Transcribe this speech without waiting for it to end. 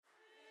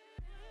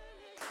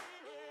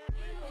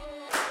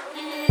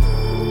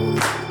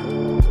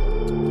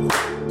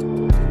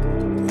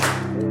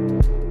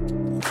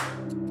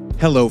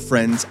Hello,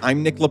 friends.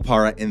 I'm Nick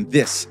Lapara, and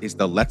this is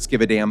the Let's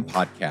Give a Damn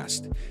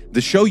podcast, the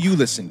show you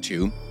listen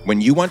to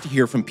when you want to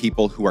hear from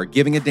people who are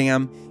giving a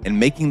damn and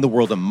making the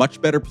world a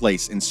much better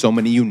place in so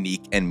many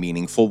unique and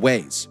meaningful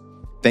ways.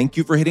 Thank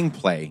you for hitting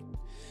play.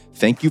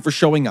 Thank you for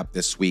showing up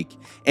this week.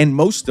 And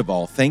most of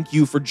all, thank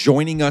you for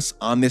joining us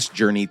on this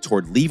journey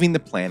toward leaving the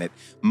planet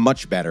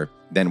much better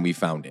than we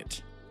found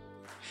it.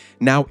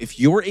 Now, if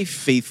you're a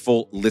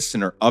faithful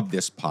listener of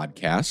this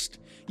podcast,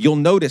 you'll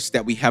notice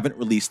that we haven't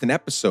released an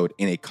episode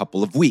in a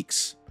couple of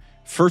weeks.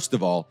 First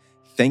of all,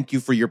 thank you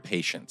for your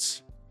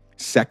patience.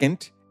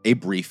 Second, a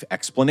brief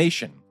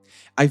explanation.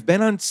 I've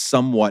been on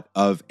somewhat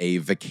of a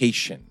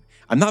vacation.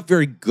 I'm not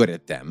very good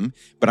at them,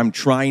 but I'm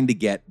trying to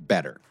get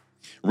better.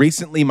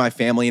 Recently, my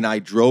family and I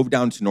drove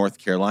down to North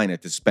Carolina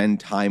to spend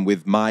time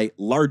with my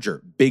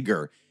larger,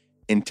 bigger,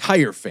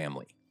 entire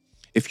family.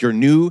 If you're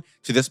new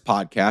to this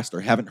podcast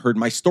or haven't heard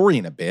my story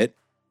in a bit,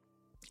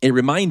 a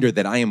reminder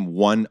that I am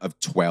one of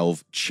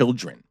 12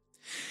 children.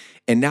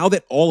 And now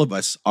that all of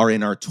us are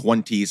in our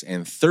 20s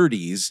and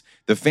 30s,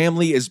 the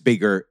family is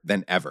bigger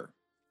than ever.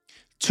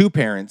 2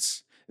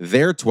 parents,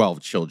 their 12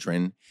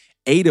 children,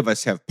 8 of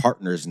us have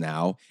partners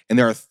now, and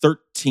there are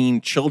 13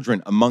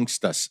 children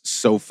amongst us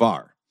so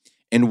far.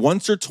 And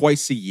once or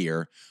twice a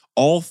year,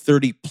 all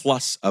 30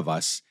 plus of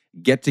us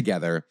get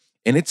together,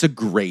 and it's a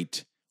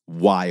great,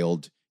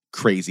 wild,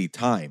 crazy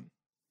time.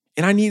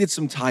 And I needed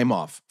some time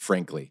off,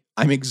 frankly.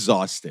 I'm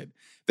exhausted.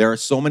 There are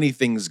so many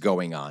things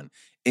going on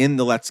in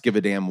the Let's Give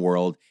a Damn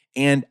world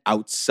and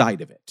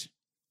outside of it.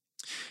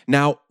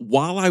 Now,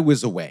 while I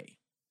was away,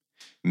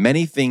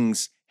 many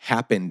things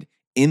happened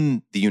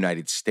in the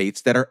United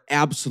States that are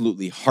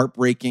absolutely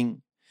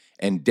heartbreaking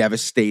and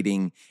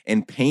devastating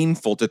and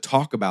painful to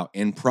talk about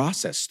and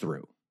process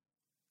through.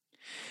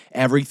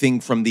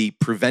 Everything from the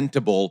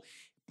preventable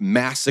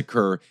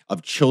massacre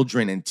of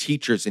children and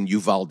teachers in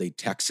Uvalde,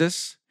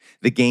 Texas,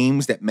 the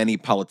games that many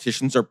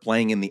politicians are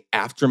playing in the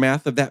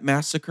aftermath of that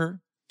massacre,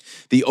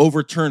 the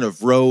overturn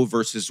of Roe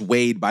versus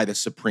Wade by the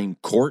Supreme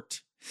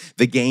Court,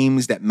 the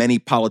games that many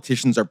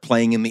politicians are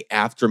playing in the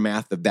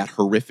aftermath of that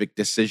horrific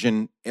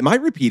decision. Am I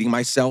repeating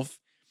myself?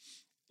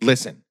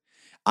 Listen,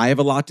 I have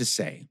a lot to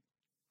say,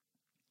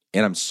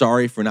 and I'm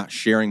sorry for not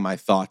sharing my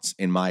thoughts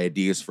and my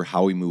ideas for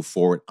how we move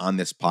forward on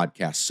this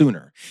podcast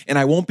sooner. And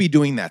I won't be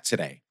doing that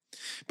today,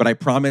 but I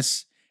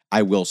promise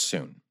I will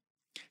soon.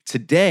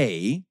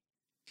 Today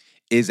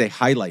is a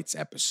highlights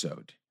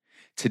episode.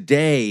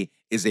 Today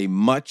is a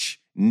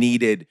much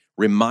needed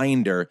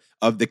reminder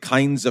of the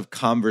kinds of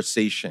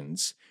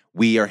conversations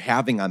we are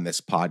having on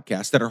this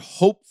podcast that are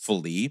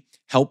hopefully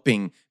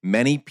helping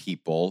many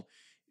people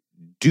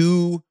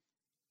do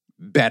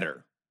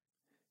better,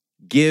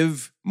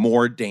 give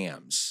more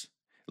damns,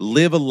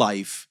 live a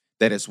life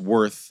that is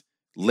worth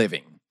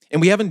living.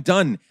 And we haven't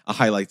done a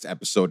highlights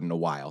episode in a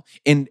while.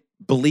 And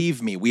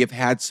believe me, we have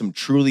had some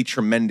truly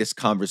tremendous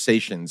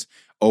conversations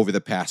over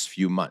the past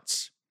few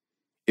months.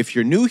 If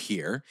you're new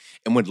here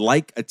and would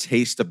like a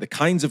taste of the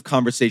kinds of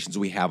conversations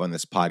we have on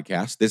this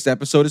podcast, this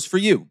episode is for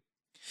you.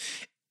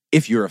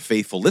 If you're a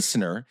faithful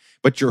listener,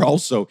 but you're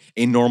also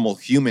a normal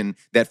human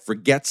that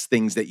forgets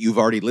things that you've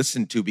already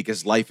listened to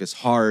because life is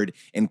hard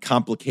and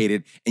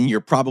complicated and you're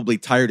probably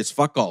tired as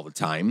fuck all the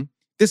time,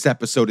 this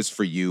episode is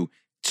for you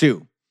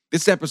too.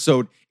 This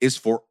episode is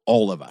for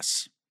all of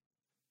us.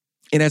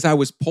 And as I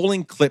was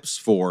pulling clips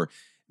for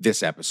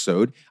this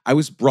episode, I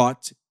was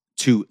brought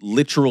to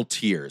literal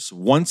tears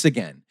once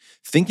again,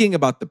 thinking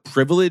about the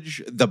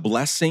privilege, the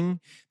blessing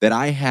that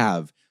I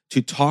have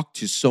to talk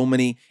to so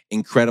many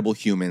incredible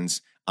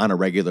humans on a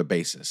regular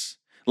basis.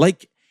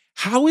 Like,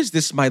 how is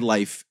this my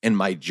life and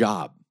my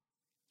job?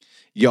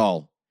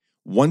 Y'all,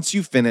 once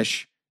you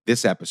finish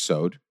this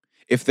episode,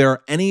 if there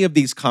are any of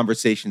these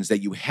conversations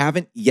that you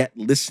haven't yet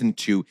listened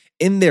to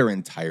in their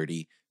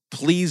entirety,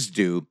 please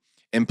do,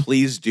 and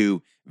please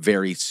do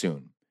very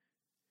soon.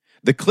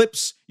 The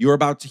clips you're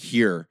about to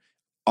hear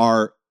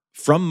are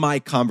from my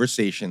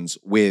conversations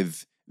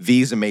with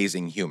these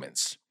amazing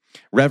humans: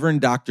 Reverend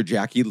Dr.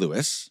 Jackie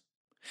Lewis,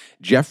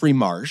 Jeffrey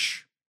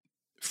Marsh,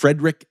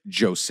 Frederick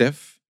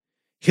Joseph,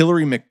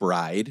 Hillary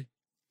McBride,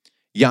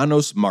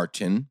 Janos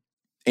Martin,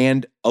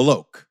 and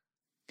Alok.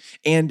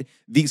 And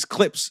these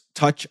clips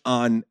touch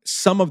on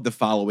some of the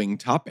following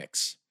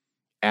topics: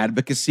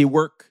 advocacy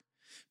work,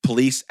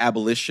 police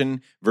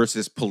abolition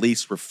versus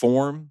police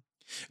reform,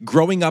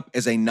 growing up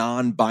as a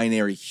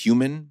non-binary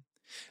human,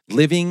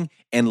 living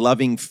and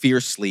loving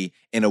fiercely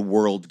in a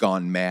world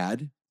gone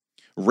mad,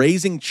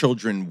 raising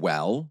children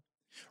well,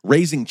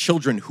 raising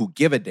children who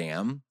give a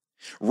damn,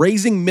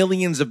 raising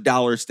millions of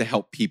dollars to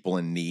help people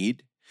in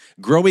need,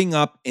 growing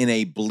up in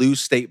a blue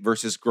state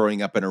versus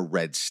growing up in a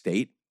red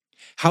state,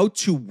 how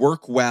to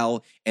work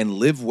well and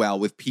live well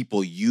with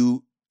people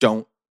you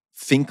don't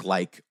think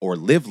like or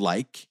live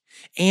like,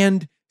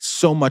 and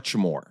so much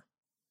more.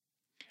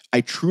 I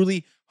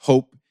truly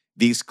hope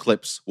these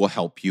clips will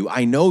help you.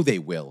 I know they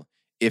will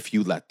if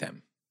you let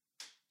them.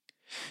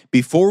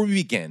 Before we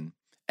begin,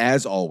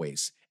 as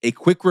always, A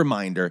quick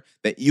reminder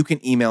that you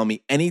can email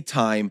me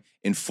anytime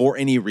and for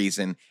any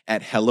reason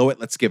at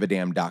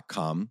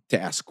hello@letsgiveadamn.com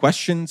to ask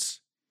questions,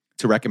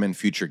 to recommend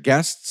future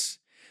guests,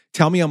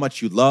 tell me how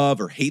much you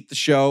love or hate the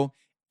show.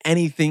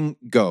 Anything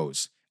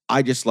goes.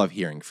 I just love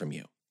hearing from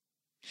you.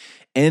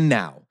 And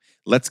now,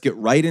 let's get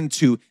right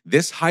into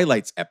this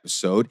highlights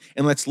episode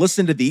and let's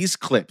listen to these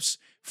clips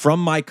from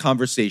my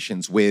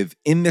conversations with,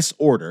 in this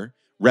order,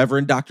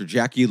 Reverend Dr.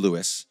 Jackie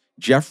Lewis,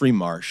 Jeffrey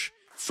Marsh,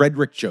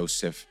 Frederick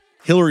Joseph,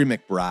 Hillary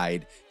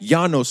McBride,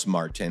 Janos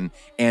Martin,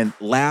 and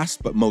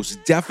last but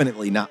most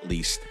definitely not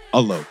least,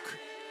 Alok.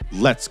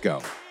 Let's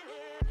go.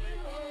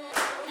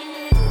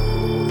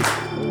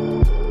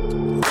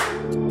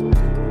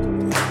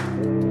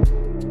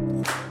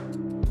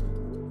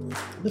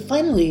 But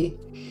finally,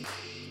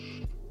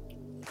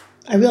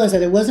 I realized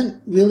that I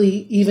wasn't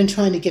really even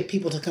trying to get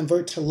people to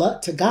convert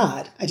to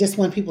God. I just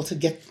want people to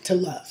get to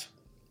love.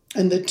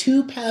 And the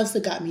two paths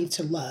that got me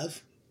to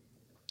love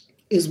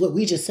is what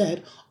we just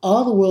said.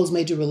 All the world's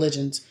major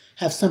religions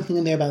have something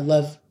in there about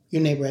love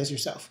your neighbor as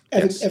yourself.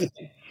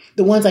 Everything.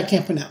 The ones I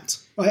can't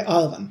pronounce, right?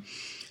 All of them.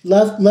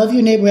 Love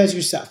your neighbor as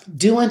yourself.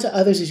 Do unto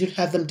others as you'd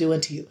have them do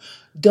unto you.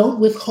 Don't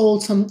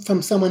withhold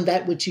from someone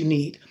that which you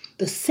need.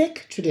 The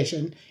Sikh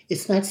tradition,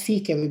 it's not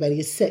Sikh, everybody,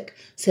 it's Sikh,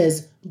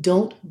 says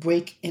don't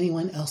break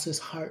anyone else's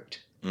heart.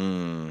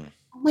 Oh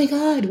my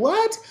God,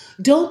 what?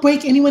 Don't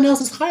break anyone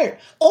else's heart.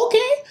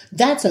 Okay,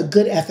 that's a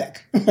good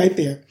ethic right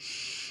there.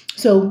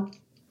 So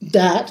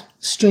that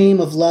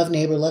stream of love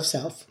neighbor, love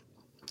self,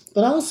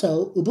 but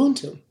also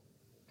Ubuntu,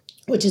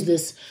 which is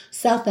this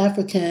South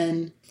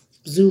African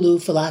Zulu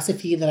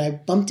philosophy that I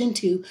bumped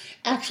into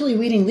actually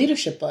reading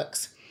leadership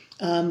books.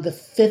 The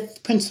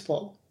fifth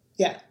principle,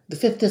 the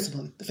fifth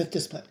discipline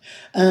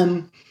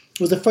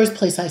was the first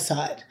place I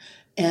saw it.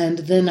 And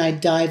then I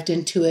dived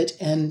into it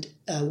and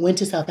went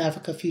to South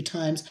Africa a few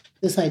times.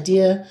 This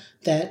idea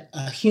that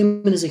a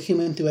human is a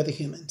human through other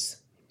humans.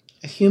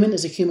 A human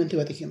is a human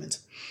through other humans.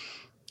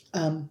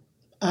 I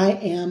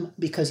am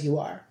because you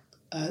are.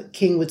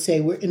 King would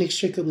say we're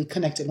inextricably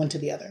connected one to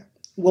the other,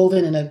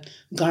 woven in a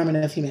garment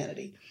of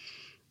humanity.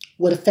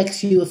 What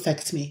affects you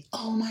affects me.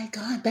 Oh my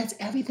God, that's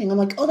everything. I'm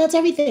like, oh, that's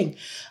everything.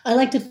 I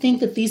like to think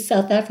that these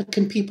South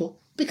African people,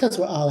 because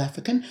we're all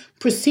African,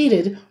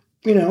 preceded,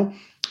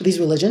 these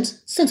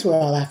religions, since we're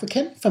all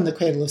African, from the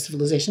cradle of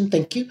civilization,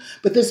 thank you.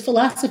 But this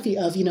philosophy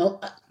of,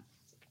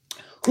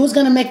 who's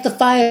going to make the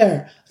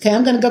fire? Okay,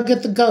 I'm going to go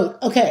get the goat.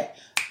 Okay,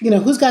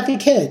 who's got the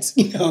kids?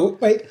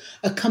 Right?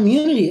 A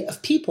community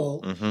of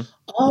people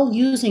all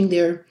using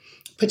their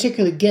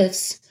particular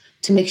gifts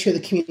to make sure the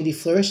community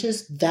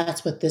flourishes.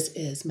 That's what this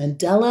is.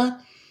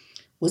 Mandela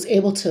was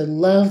able to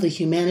love the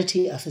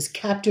humanity of his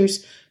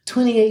captors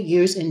 28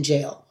 years in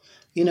jail.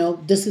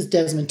 This is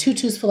Desmond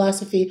Tutu's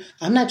philosophy.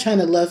 I'm not trying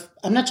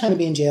to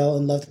be in jail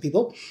and love the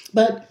people,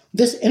 but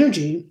this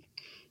energy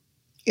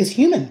is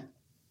human.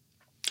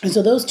 And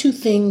so those two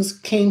things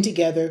came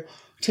together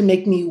to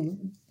make me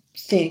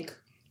think,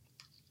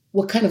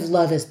 what kind of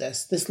love is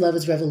this? This love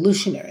is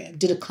revolutionary. I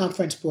did a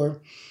conference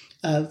for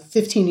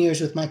 15 years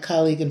with my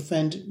colleague and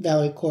friend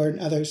Valerie Cord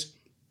and others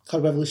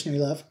called Revolutionary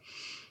Love.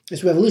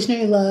 It's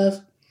revolutionary love.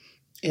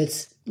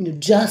 It's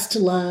just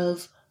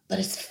love, but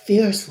it's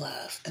fierce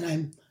love. And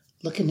I'm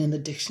looking in the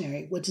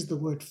dictionary. What does the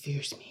word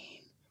fierce mean?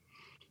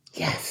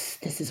 Yes,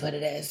 this is what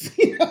it is.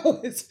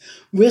 It's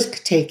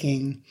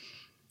risk-taking,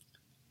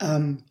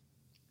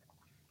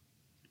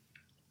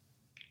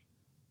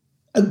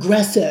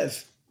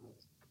 aggressive,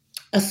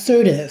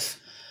 assertive.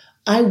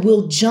 I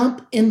will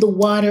jump in the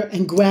water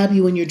and grab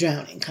you when you're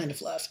drowning kind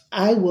of love.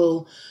 I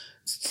will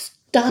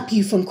stop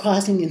you from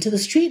crossing into the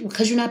street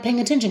because you're not paying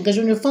attention, because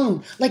you're on your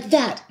phone. Like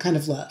that kind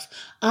of love.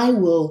 I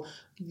will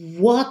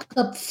walk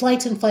up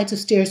flights and flights of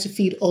stairs to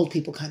feed old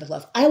people kind of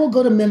love. I will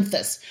go to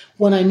Memphis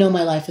when I know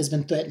my life has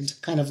been threatened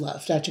kind of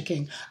love. Dr.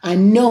 King, I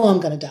know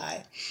I'm going to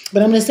die,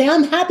 but I'm going to say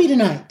I'm happy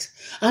tonight.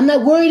 I'm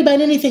not worried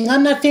about anything.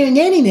 I'm not fearing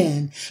any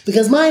man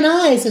because mine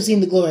eyes have seen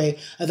the glory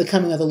of the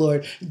coming of the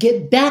Lord.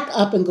 Get back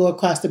up and go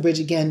across the bridge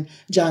again,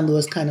 John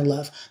Lewis kind of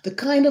love. The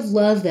kind of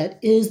love that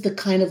is the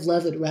kind of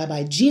love that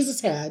Rabbi Jesus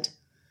had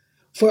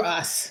for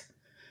us.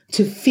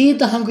 To feed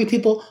the hungry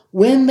people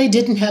when they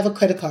didn't have a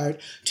credit card,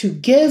 to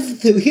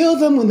heal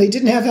them when they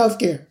didn't have health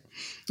care,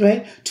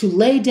 right? To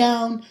lay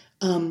down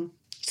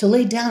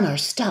our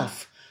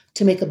stuff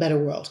to make a better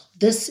world.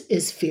 This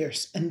is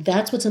fierce. And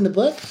that's what's in the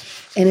book.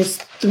 And it's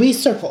 3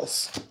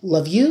 circles.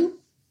 Love you.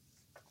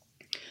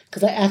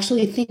 Because I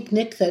actually think,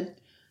 Nick, that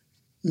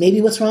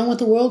maybe what's wrong with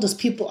the world is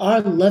people are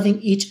loving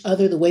each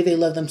other the way they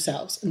love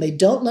themselves. And they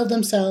don't love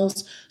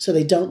themselves, so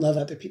they don't love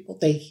other people.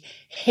 They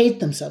hate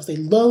themselves. They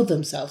loathe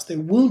themselves. They're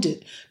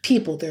wounded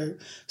people. They're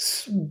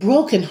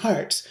broken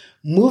hearts,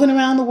 moving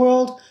around the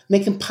world,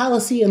 making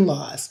policy and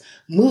laws,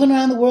 moving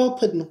around the world,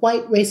 putting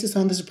white racists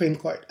on the Supreme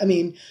Court. I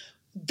mean,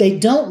 they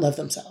don't love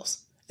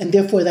themselves, and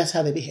therefore that's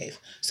how they behave.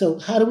 So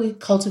how do we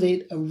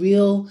cultivate a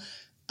real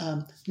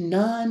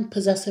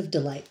non-possessive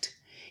delight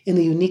in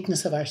the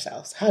uniqueness of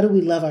ourselves? How do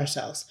we love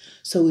ourselves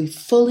so we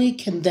fully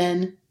can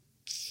then,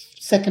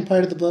 second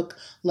part of the book,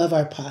 love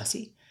our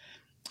posse?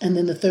 And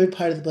then the third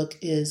part of the book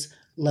is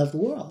love the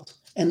world.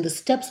 And the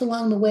steps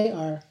along the way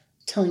are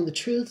telling the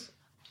truth.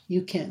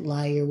 You can't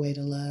lie your way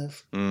to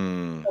love.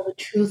 Tell the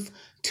truth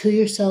to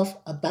yourself,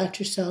 about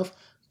yourself.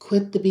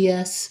 Quit the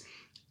BS.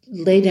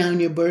 Lay down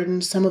your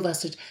burden. Some of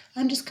us are,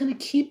 I'm just going to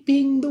keep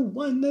being the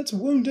one that's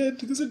wounded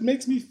because it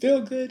makes me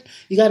feel good.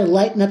 You got to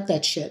lighten up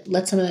that shit.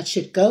 Let some of that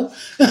shit go.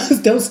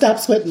 Don't stop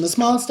sweating the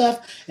small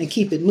stuff and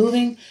keep it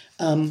moving.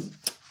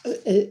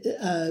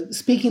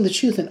 Speaking the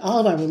truth in all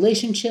of our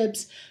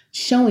relationships,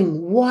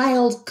 showing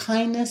wild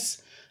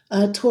kindness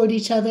toward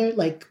each other,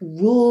 like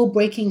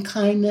rule-breaking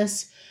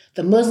kindness.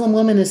 The Muslim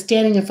woman is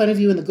standing in front of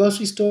you in the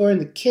grocery store and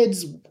the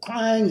kid's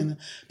crying and the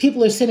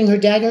people are sitting her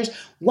daggers.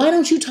 Why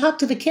don't you talk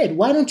to the kid?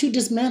 Why don't you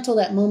dismantle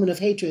that moment of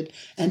hatred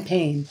and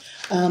pain?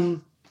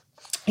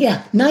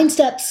 9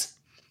 steps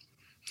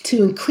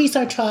to increase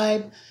our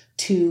tribe,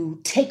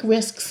 to take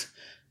risks,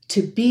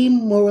 to be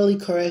morally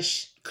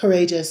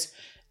courageous,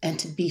 and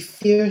to be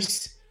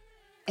fierce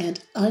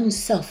and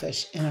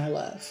unselfish in our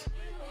love.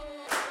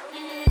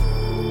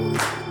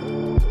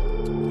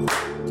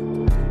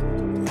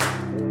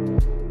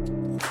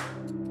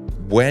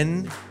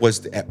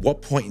 At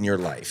what point in your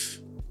life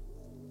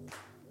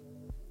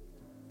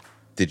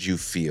did you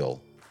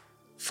feel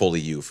fully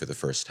you for the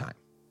first time?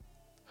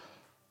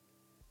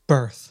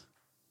 Birth.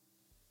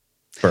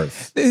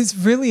 It's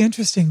really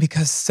interesting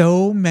because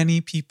so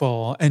many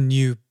people, and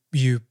you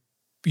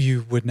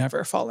would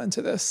never fall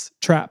into this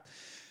trap.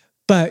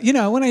 But,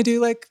 when I do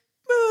like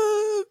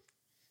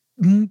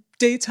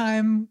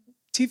daytime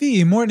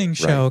TV, morning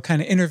show,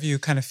 kind of interview,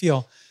 kind of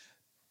feel,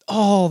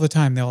 all the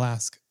time they'll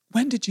ask,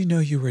 when did you know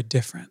you were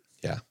different?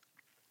 Yeah.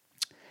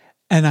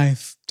 And I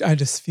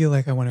just feel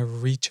like I want to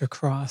reach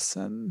across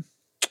and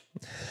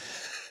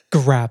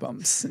grab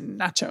them,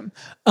 snatch them.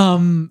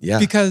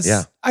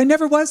 Because I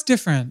never was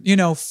different.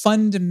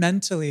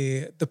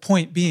 Fundamentally, the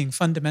point being,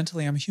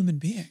 fundamentally, I'm a human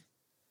being.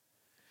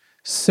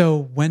 So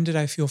when did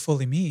I feel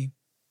fully me?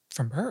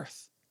 From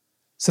birth.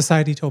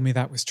 Society told me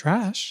that was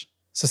trash.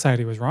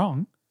 Society was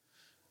wrong.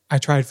 I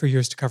tried for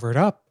years to cover it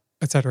up,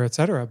 et cetera, et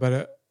cetera.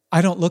 But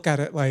I don't look at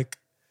it like,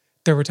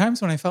 there were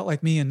times when I felt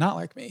like me and not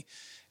like me.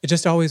 It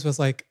just always was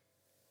like,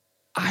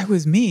 I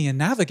was me and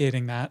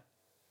navigating that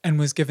and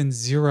was given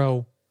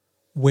 0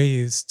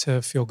 ways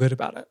to feel good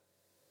about it.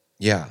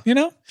 Yeah.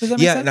 Does that make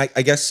sense? And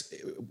I guess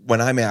when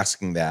I'm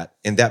asking that,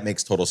 and that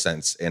makes total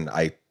sense, and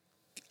I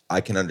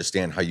can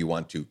understand how you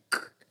want to,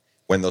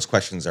 when those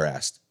questions are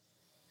asked.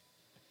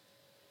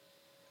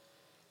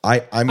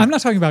 I'm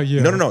not talking about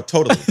you. No,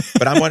 totally.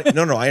 But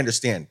I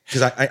understand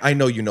because I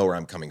know you know where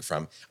I'm coming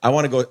from. I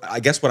want to go. I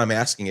guess what I'm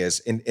asking is,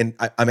 and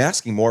I'm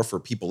asking more for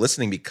people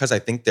listening because I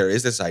think there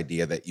is this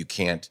idea that you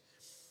can't,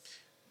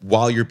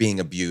 while you're being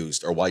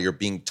abused or while you're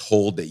being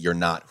told that you're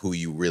not who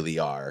you really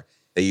are,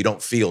 that you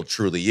don't feel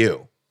truly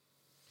you.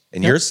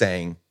 And you're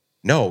saying,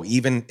 no,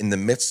 even in the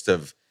midst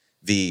of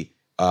the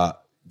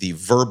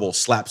verbal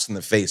slaps in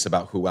the face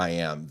about who I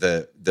am,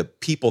 the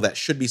people that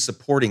should be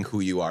supporting who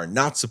you are,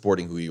 not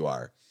supporting who you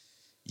are,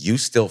 you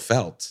still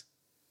felt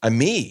I'm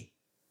me.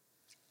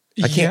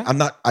 I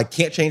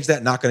can't change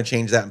that. Not going to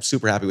change that. I'm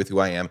super happy with who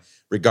I am,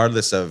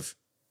 regardless of,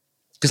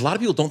 because a lot of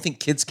people don't think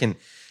kids can.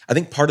 I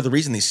think part of the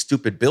reason these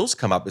stupid bills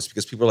come up is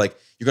because people are like,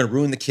 you're going to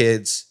ruin the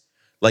kids.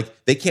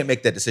 Like they can't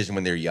make that decision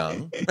when they're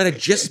young. But I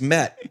just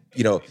met,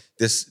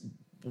 this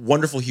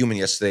wonderful human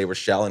yesterday,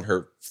 Rochelle, and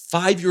her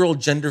 5-year-old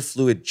gender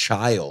fluid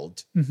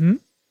child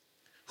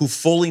who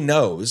fully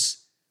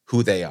knows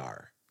who they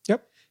are.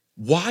 Yep.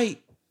 Why?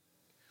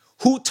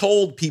 Who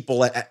told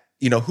people,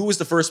 who was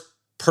the first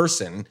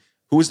person,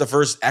 who was the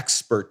first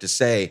expert to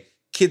say,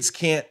 kids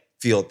can't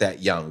feel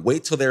that young.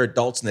 Wait till they're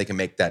adults and they can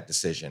make that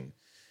decision.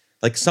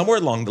 Like somewhere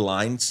along the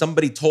line,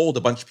 somebody told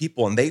a bunch of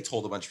people and they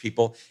told a bunch of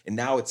people, and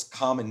now it's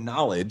common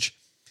knowledge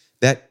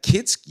that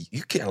kids,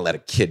 you can't let a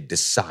kid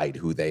decide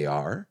who they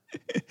are.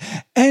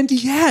 And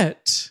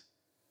yet,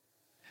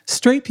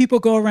 straight people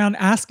go around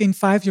asking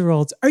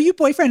 5-year-olds, are you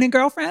boyfriend and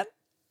girlfriend?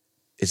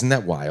 Isn't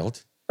that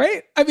wild?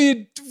 Right? I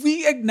mean,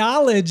 we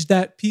acknowledge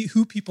that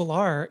who people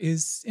are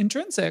is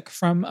intrinsic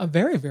from a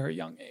very, very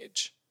young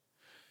age.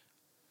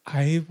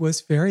 I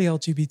was very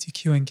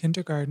LGBTQ in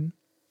kindergarten.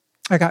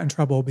 I got in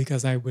trouble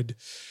because I would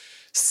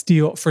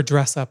steal, for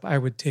dress up, I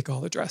would take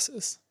all the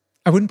dresses.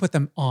 I wouldn't put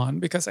them on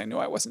because I knew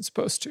I wasn't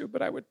supposed to,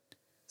 but I would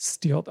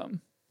steal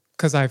them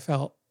because I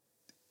felt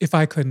if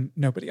I couldn't,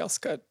 nobody else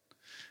could.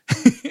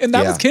 And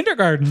that was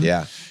kindergarten.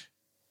 Yeah.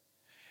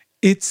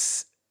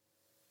 It's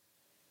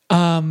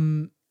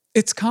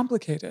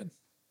complicated,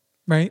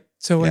 right?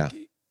 So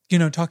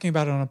talking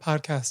about it on a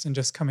podcast and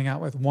just coming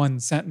out with one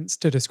sentence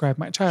to describe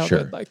my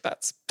childhood, like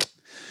that's...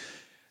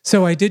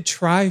 So I did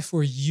try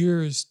for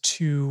years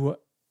to,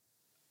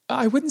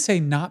 I wouldn't say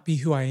not be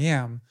who I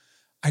am.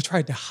 I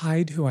tried to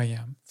hide who I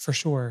am, for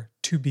sure,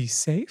 to be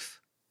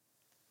safe.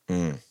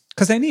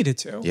 Because I needed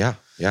to. Yeah.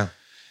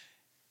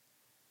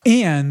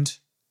 And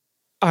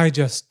I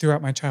just,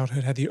 throughout my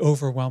childhood, had the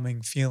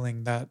overwhelming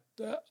feeling that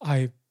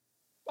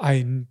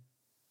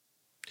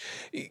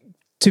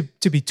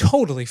to be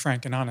totally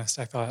frank and honest,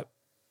 I thought,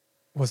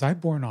 was I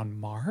born on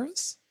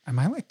Mars? am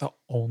I like the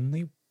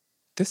only,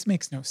 this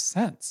makes no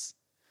sense.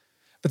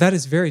 But that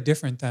is very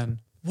different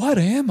than, what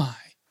am I?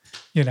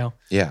 You know?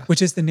 Yeah.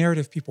 Which is the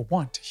narrative people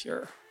want to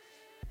hear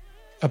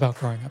about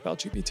growing up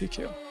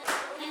LGBTQ.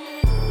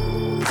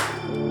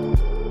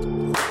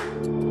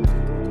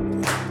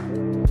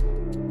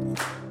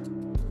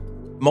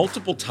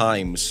 Multiple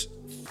times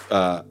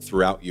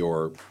throughout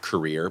your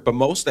career, but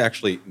most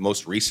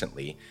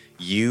recently,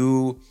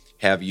 you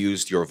have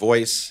used your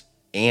voice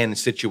and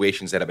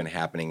situations that have been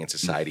happening in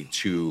society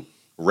to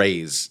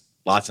raise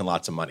lots and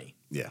lots of money.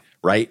 Yeah.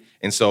 Right?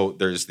 And so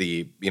there's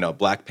the,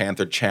 Black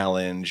Panther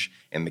Challenge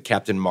and the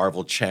Captain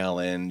Marvel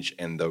Challenge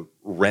and the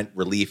rent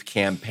relief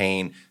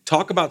campaign.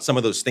 Talk about some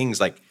of those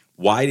things. Like,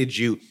 why did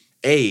you,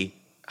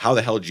 how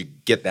the hell did you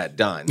get that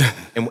done?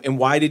 and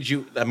why did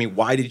you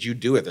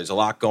do it? There's a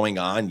lot going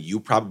on. You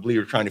probably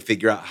are trying to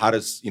figure out how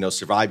to,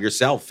 survive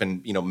yourself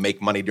and,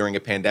 make money during a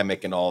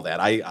pandemic and all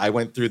that. I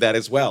went through that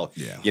as well,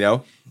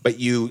 but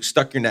you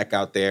stuck your neck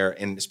out there.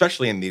 And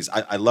especially in these,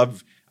 I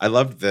loved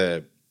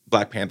the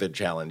Black Panther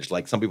Challenge.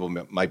 Like, some people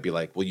might be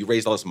like, well, you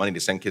raised all this money to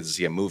send kids to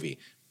see a movie.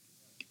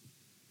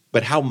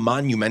 But how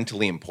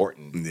monumentally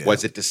important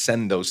was it to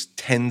send those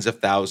tens of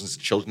thousands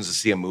of children to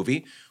see a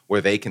movie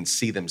where they can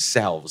see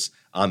themselves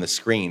on the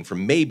screen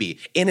from maybe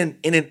in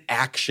an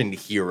action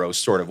hero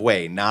sort of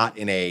way, not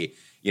in a,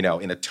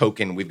 in a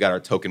token, we've got our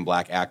token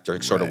Black actor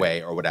sort of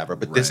way or whatever.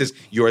 But this is,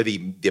 you are the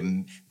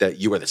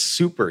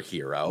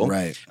superhero.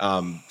 Right.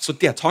 So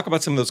talk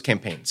about some of those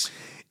campaigns.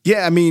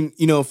 Yeah, I mean,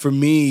 for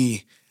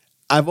me,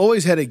 I've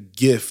always had a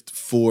gift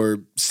for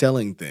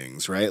selling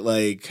things, right?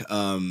 Like,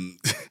 one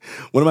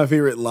of my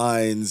favorite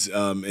lines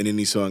in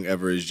any song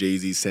ever is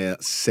Jay-Z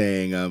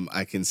saying,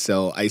 I can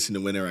sell ice in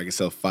the winter, I can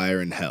sell fire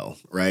in hell,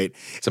 right?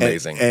 It's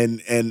amazing.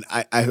 And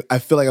I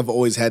feel like I've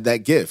always had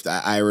that gift.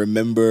 I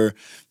remember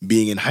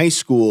being in high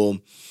school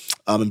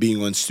and being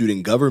on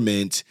student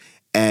government,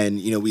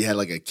 and, we had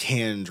like a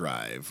can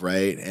drive,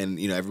 right? And,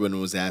 everyone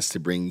was asked to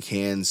bring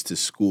cans to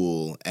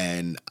school.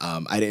 And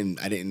I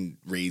didn't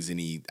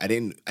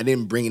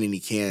bring in any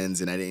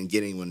cans, and I didn't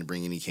get anyone to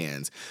bring any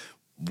cans.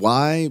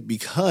 Why?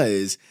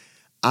 Because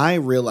I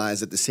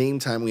realized at the same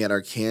time we had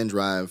our can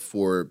drive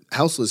for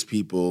houseless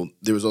people,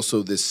 there was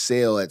also this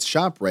sale at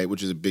ShopRite,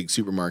 which is a big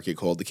supermarket,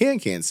 called the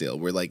Can sale,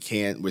 where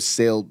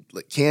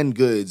canned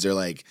goods are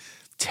like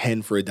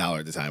 10 for $1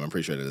 at the time. I'm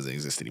pretty sure that doesn't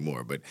exist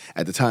anymore, but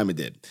at the time it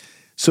did.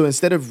 So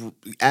instead of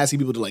asking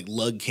people to like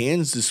lug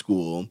cans to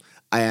school,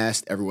 I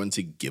asked everyone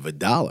to give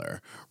 $1,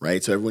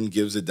 right? So everyone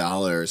gives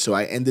 $1. So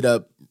I ended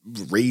up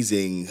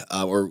raising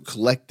or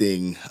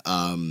collecting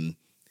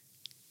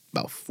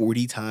about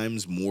 40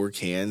 times more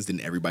cans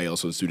than everybody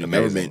else on student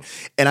government.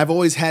 And I've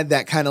always had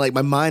that kind of like,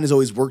 my mind has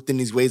always worked in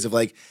these ways of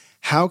like,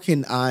 how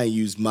can I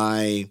use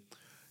my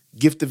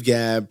gift of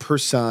gab,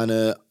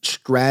 persona,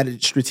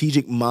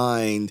 strategic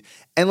mind,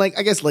 and like,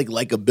 I guess like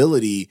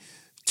likability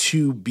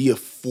to be a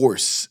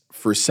force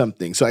for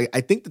something. So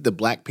I think that the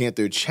Black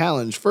Panther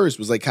Challenge first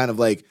was like kind of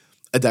like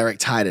a direct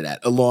tie to that,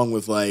 along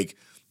with like,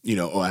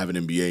 I have an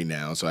MBA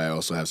now, so I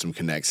also have some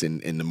connects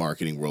in the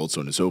marketing world,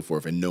 so on and so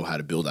forth, and know how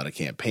to build out a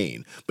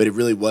campaign. But it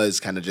really was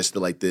kind of just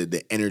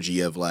the energy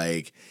of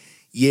like,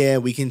 yeah,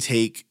 we can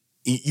take,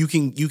 you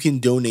can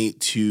donate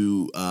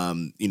to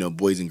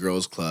Boys and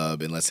Girls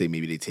Club, and let's say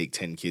maybe they take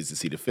 10 kids to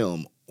see the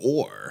film,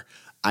 or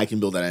I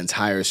can build that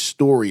entire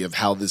story of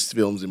how this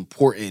film's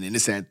important and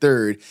this and that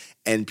third,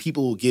 and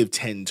people will give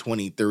 $10,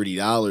 $20,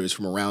 $30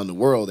 from around the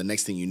world. And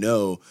next thing you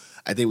know,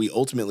 I think we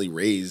ultimately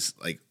raised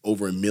like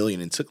over $1 million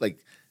and took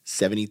like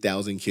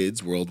 70,000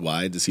 kids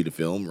worldwide to see the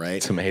film, right?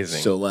 It's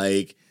amazing. So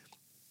like,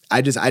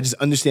 I just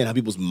understand how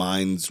people's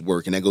minds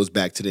work, and that goes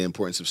back to the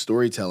importance of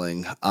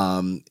storytelling.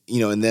 And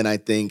then I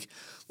think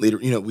later,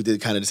 we did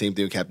kind of the same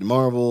thing with Captain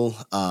Marvel.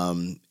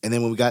 And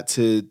then when we got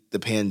to the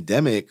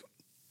pandemic,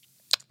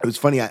 it was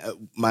funny.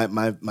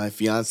 My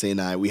fiance and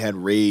I, we had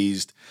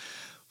raised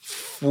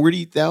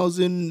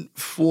 $40,000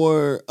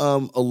 for a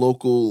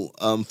local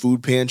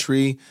food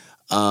pantry,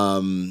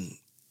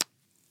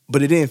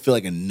 but it didn't feel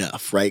like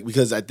enough, right?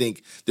 Because I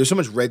think there's so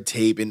much red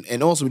tape,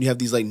 and also when you have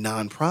these like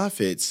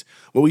nonprofits,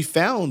 what we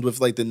found with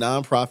like the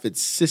nonprofit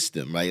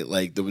system, right?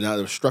 Like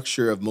the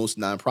structure of most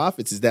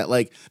nonprofits is that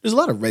like there's a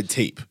lot of red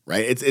tape,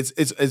 right?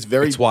 It's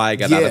very. It's why I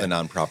got out of the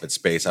nonprofit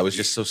space. I was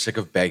just so sick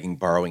of begging,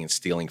 borrowing, and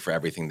stealing for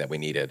everything that we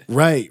needed.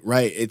 Right.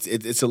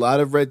 It's a lot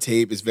of red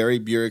tape. It's very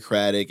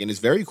bureaucratic, and it's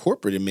very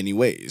corporate in many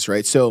ways,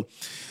 right? So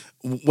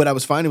what I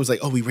was finding was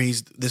like, we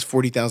raised this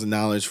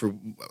 $40,000 for,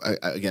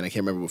 again, I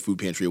can't remember what food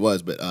pantry it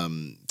was, but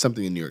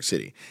something in New York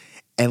City.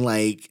 And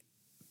like,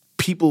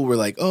 people were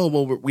like, oh,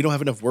 well, we don't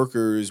have enough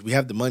workers. We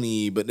have the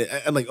money, but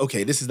I'm like,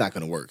 okay, this is not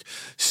going to work.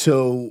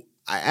 So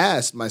I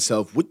asked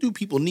myself, what do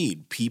people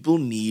need? People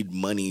need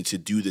money to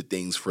do the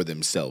things for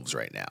themselves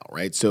right now,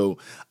 right? So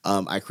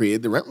I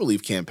created the rent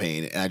relief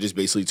campaign, and I just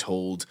basically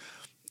told,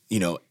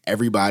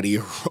 everybody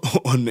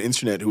on the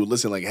internet who would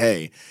listen, like,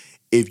 hey,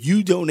 if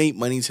you donate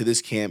money to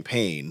this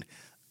campaign,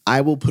 I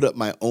will put up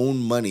my own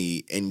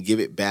money and give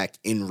it back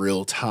in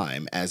real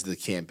time as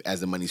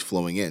the money's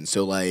flowing in.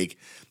 So like,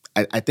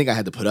 I think I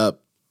had to put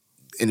up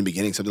in the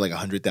beginning, something like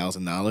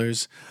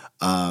 $100,000.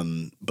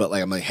 But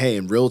like, I'm like, hey,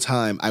 in real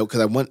time,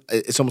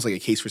 it's almost like a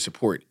case for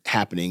support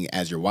happening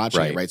as you're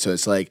watching it, right? So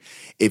it's like,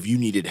 if you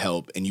needed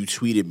help and you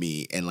tweeted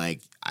me and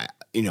like,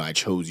 I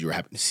chose you or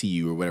happened to see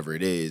you or whatever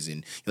it is,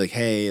 and you're like,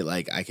 hey,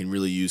 like I can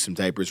really use some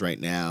diapers right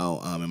now,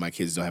 and my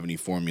kids don't have any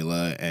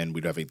formula, and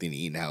we don't have anything to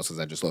eat in the house because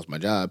I just lost my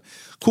job.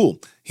 Cool.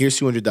 Here's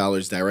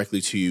 $200 directly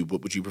to you.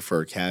 What would you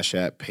prefer, Cash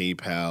App,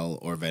 PayPal,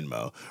 or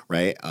Venmo?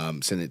 Right?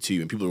 Send it to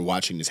you, and people are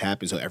watching this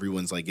happen, so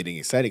everyone's like getting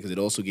excited because it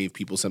also gave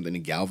people something to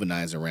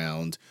galvanize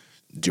around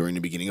during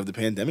the beginning of the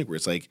pandemic, where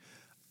it's like,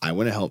 I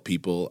want to help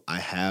people. I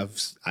have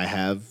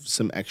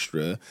some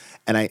extra,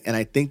 and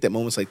I think that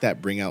moments like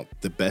that bring out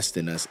the best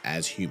in us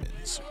as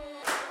humans.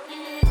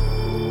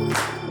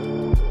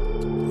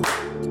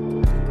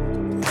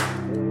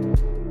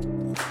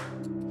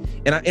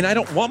 And I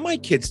don't want my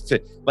kids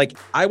to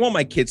I want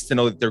my kids to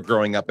know that they're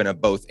growing up in a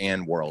both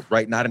and world,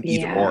 right? Not an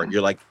either or.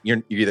 You're like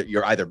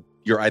you're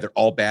either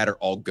all bad or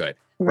all good.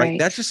 Right.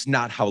 That's just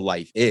not how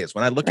life is.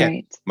 When I look at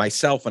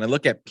myself, when I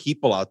look at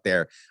people out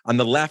there on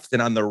the left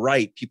and on the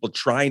right, people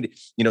trying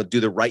to, do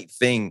the right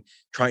thing,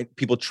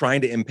 people trying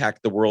to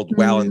impact the world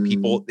well, and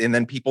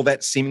then people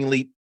that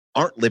seemingly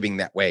aren't living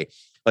that way.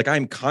 Like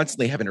I'm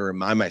constantly having to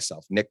remind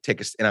myself, Nick,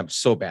 and I'm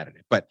so bad at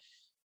it, but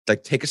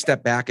like take a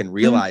step back and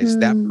realize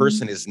that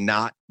person is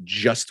not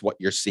just what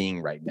you're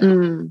seeing right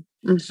now.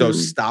 So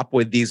stop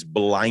with these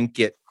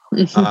blanket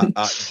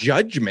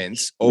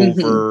judgments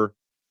over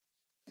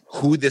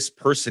who this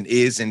person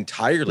is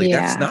entirely.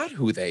 That's not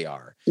who they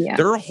are.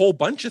 There are a whole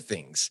bunch of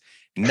things,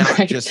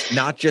 not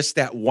just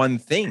that one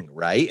thing,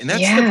 right? And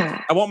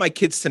that's I want my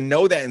kids to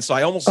know that. And so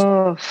I almost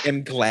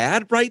am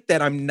glad, right,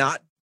 that I'm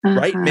not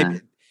right.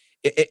 Maybe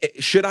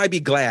should I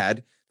be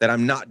glad that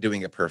I'm not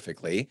doing it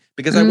perfectly?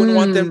 Because I wouldn't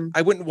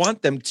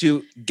want them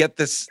to get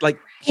this, like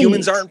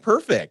humans aren't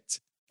perfect.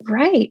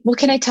 Right. Well,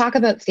 can I talk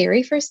about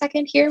theory for a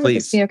second here? Please. Would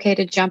this be okay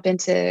to jump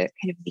into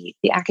kind of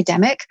the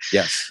academic?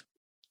 Yes.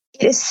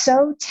 It is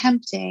so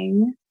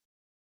tempting,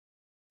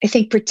 I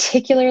think,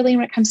 particularly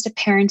when it comes to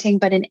parenting,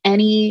 but in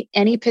any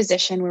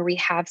position where we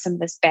have some of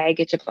this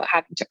baggage about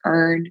having to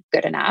earn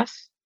good enough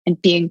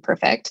and being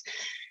perfect,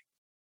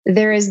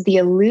 there is the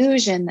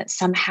illusion that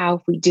somehow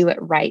if we do it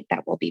right,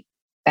 that will be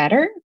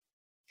better.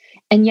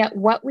 And yet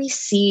what we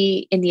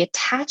see in the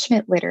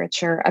attachment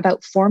literature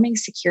about forming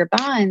secure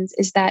bonds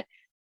is that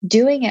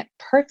doing it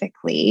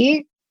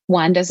perfectly,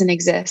 one, doesn't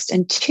exist,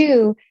 and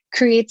two,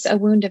 creates a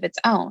wound of its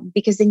own,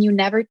 because then you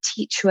never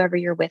teach whoever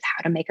you're with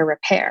how to make a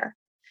repair.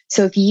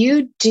 So if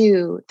you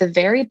do the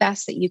very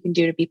best that you can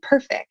do to be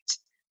perfect,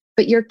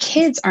 but your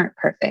kids aren't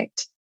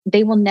perfect,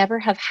 they will never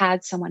have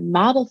had someone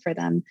model for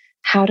them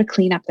how to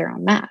clean up their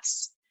own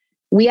mess.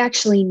 We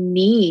actually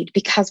need,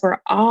 because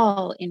we're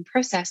all in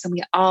process and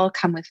we all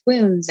come with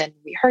wounds and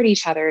we hurt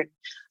each other, and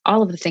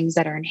all of the things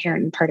that are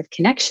inherent and part of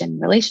connection,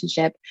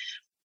 relationship,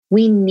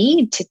 we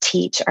need to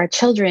teach our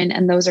children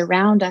and those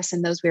around us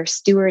and those we're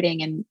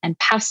stewarding and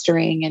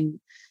pastoring and,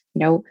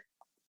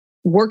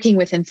 working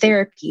with in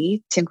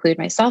therapy, to include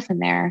myself in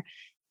there.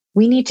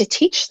 We need to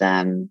teach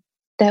them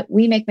that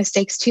we make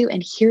mistakes too.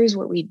 And here's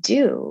what we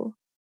do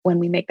when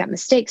we make that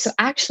mistake. So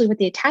actually what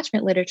the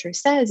attachment literature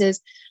says is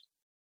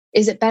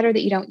it better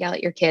that you don't yell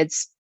at your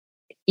kids?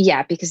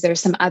 Yeah, because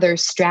there's some other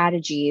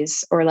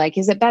strategies. Or like,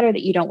 is it better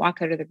that you don't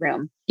walk out of the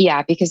room?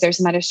 Yeah, because there's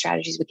some other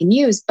strategies we can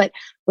use. But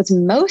what's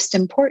most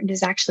important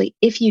is actually,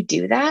 if you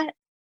do that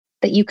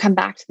you come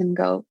back to them and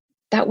go,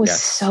 that was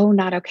so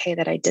not okay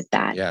that I did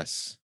that.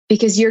 Yes.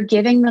 Because you're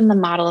giving them the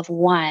model of,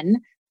 one,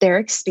 their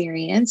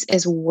experience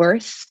is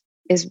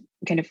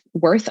kind of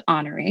worth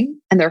honoring,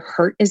 and their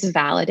hurt is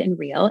valid and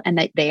real, and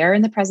that they are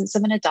in the presence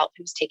of an adult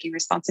who's taking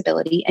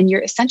responsibility. And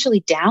you're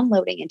essentially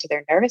downloading into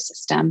their nervous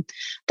system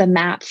the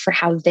map for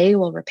how they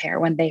will repair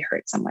when they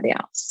hurt somebody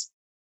else.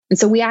 And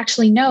so we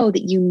actually know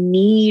that you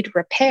need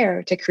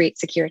repair to create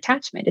secure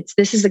attachment.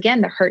 This is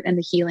again, the hurt and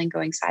the healing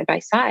going side by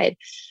side.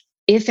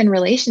 If in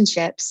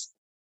relationships,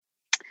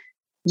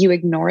 you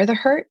ignore the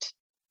hurt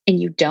and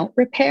you don't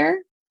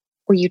repair,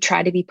 or you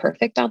try to be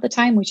perfect all the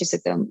time, which is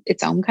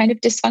its own kind of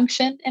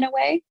dysfunction in a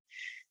way,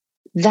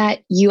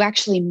 that you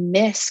actually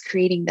miss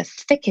creating the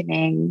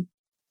thickening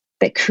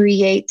that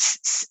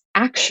creates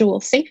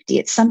actual safety.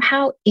 It's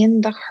somehow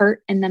in the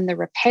hurt and then the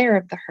repair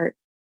of the hurt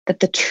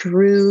that the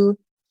true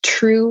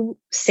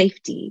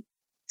safety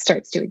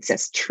starts to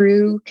exist.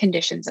 True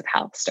conditions of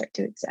health start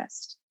to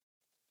exist.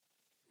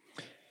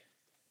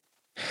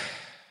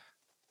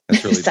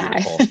 That's really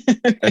beautiful.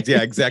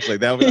 Yeah, exactly.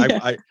 That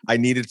was, I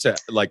needed to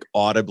like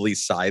audibly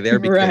sigh there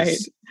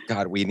because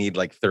God, we need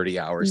like 30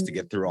 hours to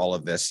get through all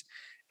of this.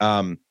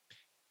 One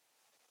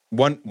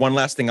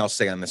last thing I'll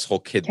say on this whole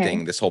kid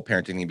thing, this whole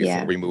parenting thing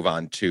before we move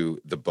on to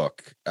the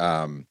book.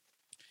 I'm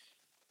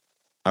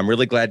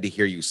really glad to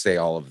hear you say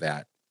all of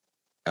that.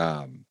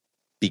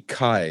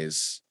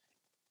 Because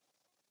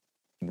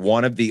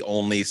one of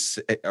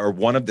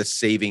the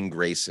saving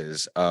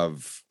graces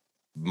of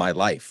my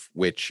life,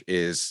 which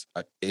is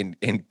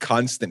in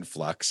constant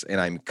flux,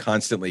 and I'm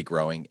constantly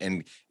growing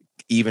and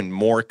even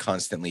more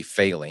constantly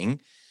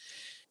failing,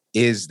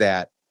 is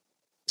that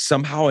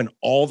somehow in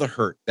all the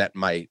hurt that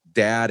my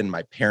dad and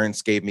my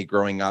parents gave me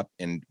growing up,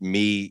 and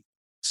me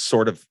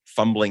sort of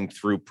fumbling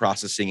through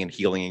processing and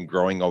healing and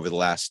growing over the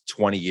last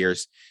 20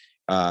 years,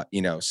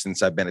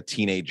 since I've been a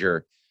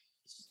teenager,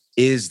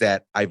 is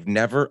that I've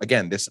never,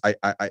 again, this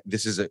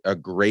is a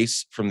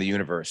grace from the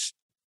universe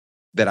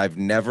that I've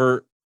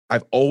never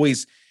had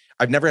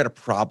a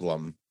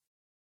problem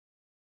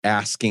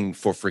asking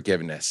for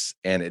forgiveness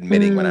and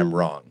admitting when I'm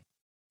wrong.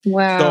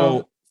 Wow.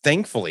 So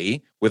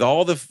thankfully, with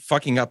all the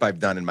fucking up I've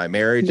done in my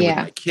marriage and with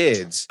my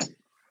kids,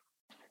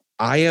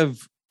 I have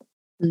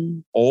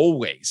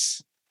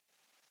always,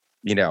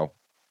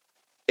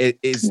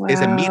 as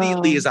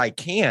immediately as I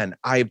can,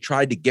 I've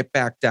tried to get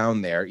back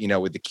down there,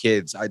 with the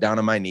kids, down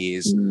on my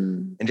knees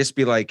and just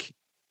be like,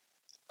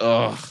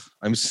 oh,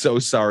 I'm so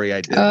sorry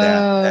I did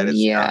that. That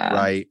is not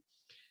right.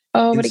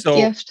 Oh, what a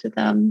gift to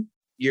them.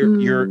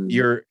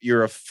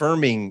 You're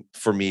affirming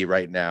for me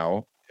right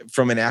now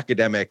from an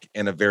academic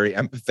and a very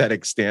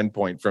empathetic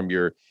standpoint from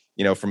your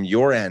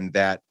end,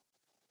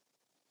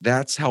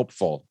 that's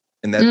helpful.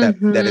 And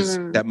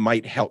that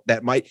might help.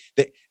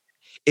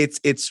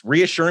 It's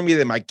reassuring me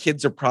that my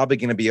kids are probably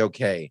going to be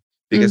okay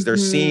because they're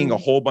seeing a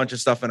whole bunch of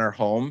stuff in our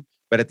home.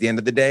 But at the end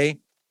of the day,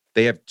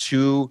 they have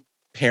two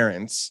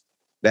parents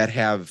that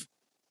have,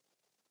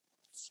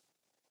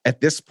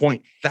 at this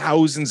point,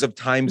 thousands of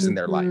times in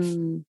their life,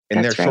 in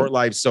their short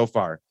lives so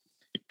far,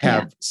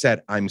 have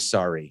said, I'm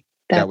sorry.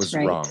 That was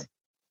wrong.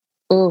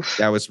 Oof.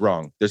 That was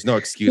wrong. There's no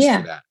excuse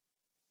for that.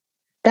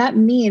 That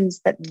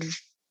means that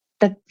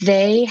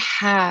they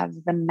have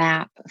the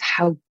map of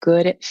how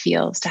good it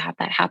feels to have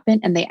that happen.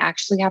 And they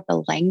actually have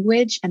the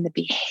language and the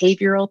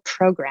behavioral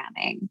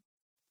programming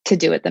to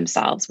do it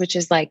themselves, which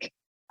is like,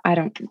 I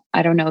don't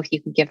know if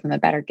you can give them a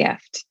better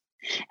gift.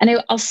 And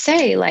I'll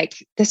say,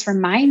 like, this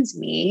reminds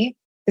me,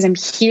 because I'm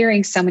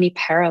hearing so many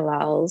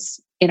parallels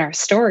in our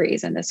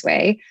stories in this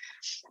way,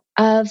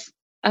 of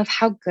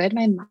how good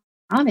my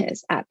mom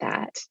is at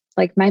that.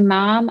 Like my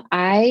mom,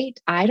 I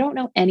don't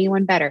know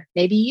anyone better.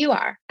 Maybe you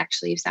are.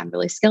 Actually, you sound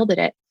really skilled at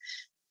it.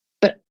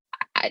 But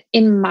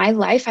in my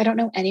life, I don't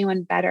know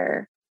anyone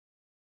better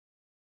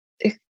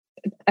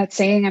at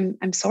saying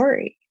I'm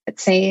sorry, at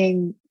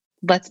saying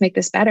let's make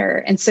this better.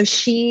 And so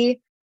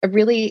a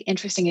really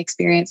interesting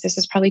experience. This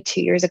was probably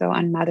 2 years ago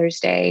on Mother's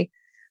Day.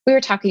 We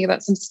were talking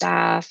about some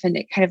stuff, and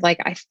it kind of like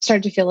I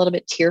started to feel a little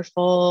bit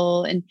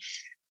tearful, and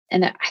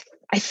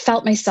I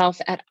felt myself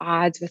at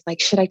odds with,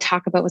 like, should I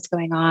talk about what's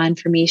going on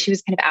for me? She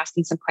was kind of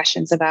asking some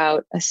questions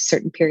about a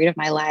certain period of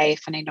my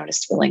life. And I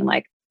noticed feeling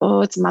like,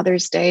 oh, it's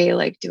Mother's Day.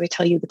 Like, do I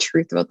tell you the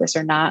truth about this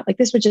or not? Like,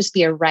 this would just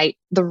be the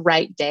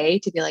right day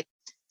to be like,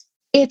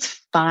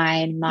 it's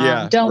fine,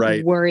 Mom.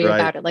 Don't worry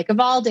about it. Like, of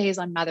all days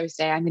on Mother's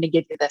Day, I'm going to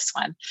give you this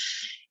one.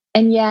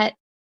 And yet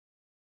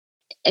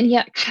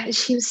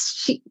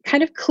she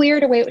kind of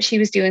cleared away what she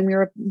was doing. We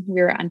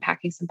were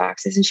unpacking some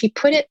boxes, and she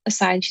put it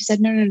aside and she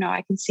said, no,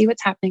 I can see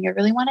what's happening. I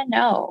really want to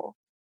know.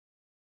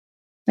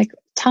 Like,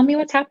 tell me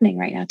what's happening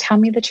right now. Tell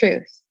me the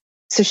truth.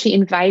 So she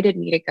invited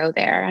me to go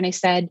there. And I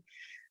said,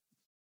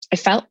 I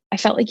felt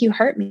like you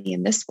hurt me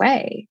in this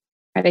way.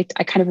 Right?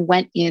 I kind of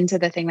went into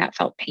the thing that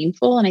felt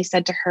painful. And I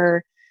said to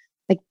her,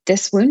 like,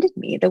 this wounded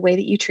me. The way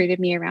that you treated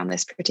me around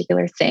this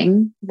particular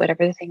thing,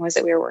 whatever the thing was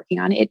that we were working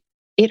on, it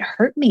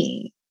hurt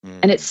me.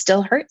 And it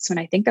still hurts when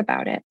I think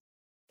about it.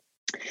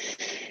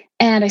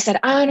 And I said,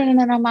 oh, no,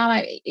 Mom,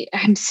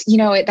 I'm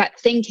that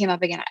thing came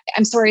up again.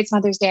 I'm sorry, it's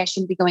Mother's Day. I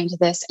shouldn't be going to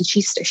this. And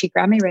she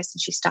grabbed my wrist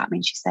and she stopped me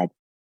and she said,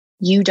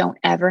 you don't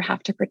ever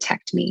have to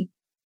protect me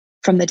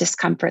from the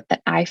discomfort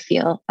that I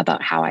feel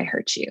about how I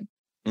hurt you.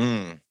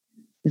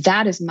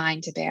 That is mine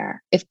to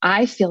bear. If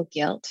I feel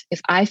guilt, if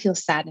I feel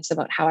sadness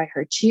about how I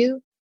hurt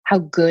you, how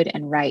good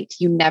and right,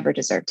 you never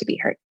deserve to be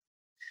hurt.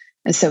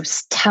 And so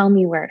tell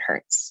me where it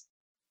hurts.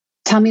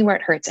 Tell me where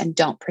it hurts and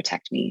don't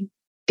protect me,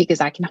 because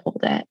I can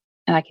hold it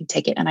and I can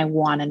take it and I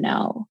want to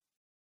know.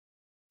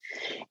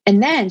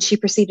 And then she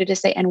proceeded to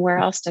say, and where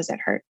else does it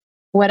hurt?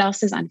 What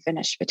else is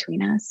unfinished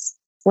between us?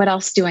 What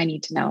else do I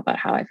need to know about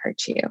how I've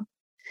hurt you?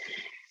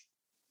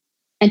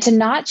 And to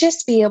not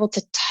just be able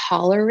to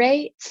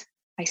tolerate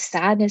my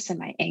sadness and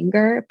my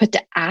anger, but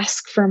to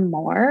ask for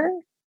more,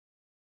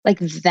 like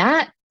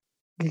that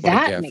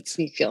makes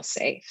me feel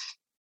safe.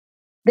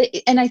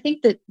 And I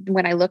think that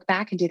when I look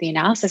back and do the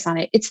analysis on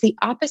it, it's the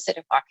opposite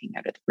of walking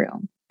out of the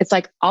room. It's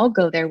like, I'll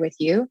go there with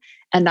you.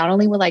 And not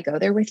only will I go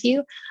there with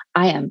you,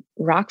 I am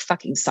rock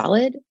fucking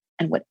solid.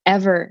 And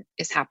whatever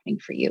is happening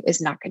for you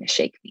is not going to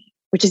shake me,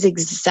 which is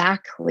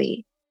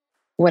exactly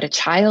what a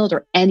child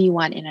or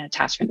anyone in an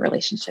attachment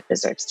relationship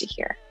deserves to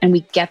hear. And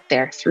we get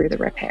there through the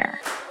repair.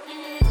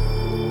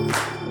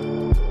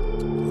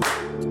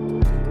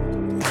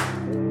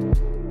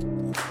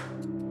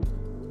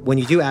 When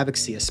you do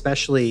advocacy,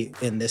 especially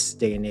in this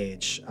day and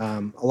age,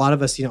 a lot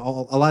of us, a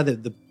lot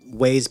of the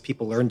ways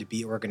people learn to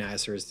be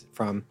organizers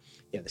from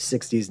the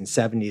 60s and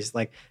 70s,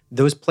 like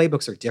those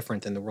playbooks are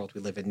different than the world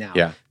we live in now.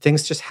 Yeah.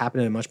 Things just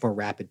happen at a much more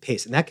rapid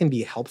pace, and that can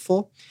be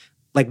helpful.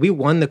 like we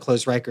won the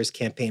Close Rikers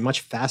campaign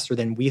much faster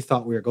than we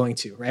thought we were going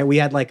to, right? We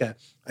had like a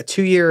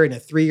 2-year and a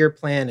 3-year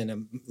plan and a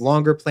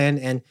longer plan.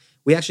 And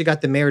we actually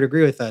got the mayor to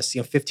agree with us,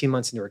 15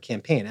 months into our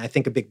campaign. And I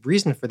think a big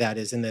reason for that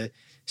is in the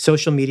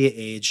social media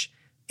age,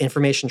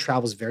 information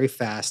travels very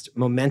fast,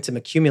 momentum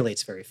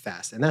accumulates very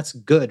fast. And that's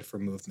good for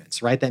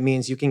movements, right? That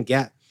means you can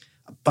get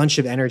a bunch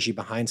of energy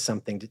behind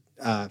something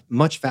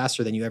much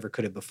faster than you ever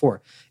could have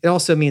before. It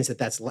also means that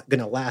that's going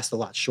to last a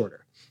lot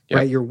shorter,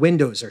 right? Your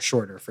windows are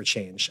shorter for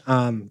change.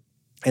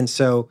 And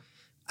so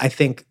I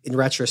think in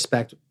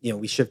retrospect,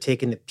 we should have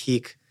taken the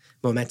peak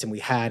momentum we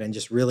had and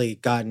just really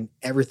gotten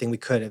everything we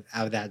could have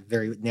out of that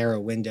very narrow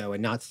window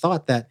and not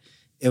thought that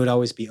it would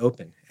always be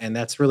open. And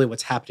that's really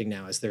what's happening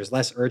now is there's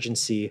less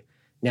urgency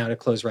now to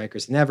close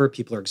Rikers than ever.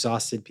 People are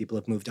exhausted. People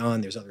have moved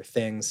on. There's other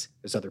things.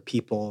 There's other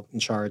people in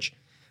charge.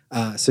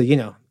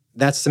 So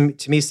that's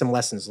to me some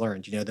lessons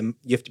learned. You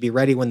have to be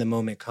ready when the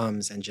moment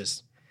comes and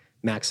just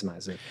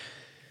maximize it.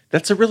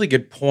 That's a really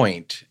good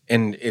point.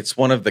 And it's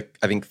one of the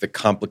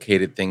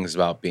complicated things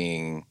about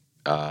being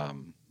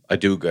a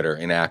do-gooder,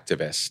 an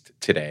activist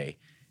today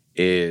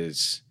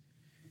is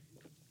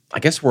I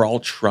guess we're all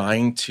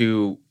trying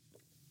to,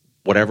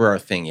 whatever our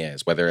thing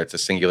is, whether it's a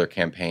singular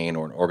campaign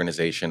or an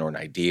organization or an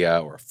idea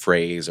or a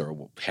phrase or a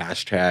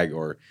hashtag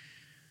or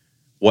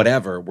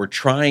whatever, we're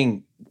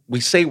trying, we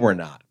say we're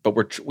not,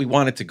 but we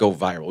want it to go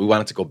viral. We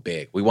want it to go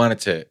big. We want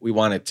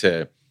it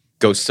to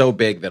go so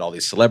big that all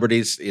these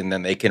celebrities, and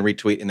then they can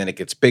retweet, and then it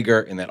gets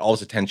bigger, and then all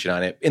this attention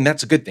on it. And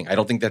that's a good thing. I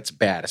don't think that's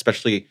bad,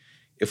 especially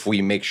if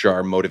we make sure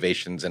our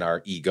motivations and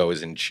our ego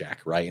is in check,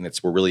 right? And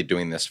we're really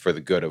doing this for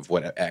the good of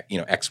what,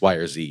 X, Y,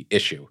 or Z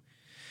issue.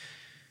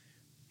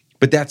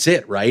 But that's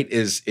it, right?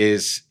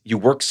 Is you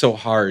work so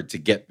hard to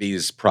get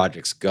these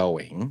projects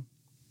going,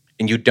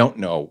 and you don't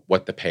know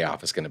what the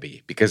payoff is going to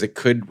be because it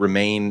could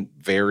remain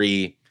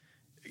very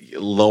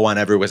low on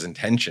everyone's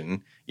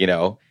intention,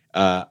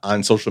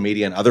 on social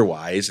media and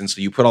otherwise. And so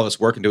you put all this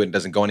work into it and it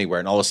doesn't go anywhere.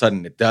 And all of a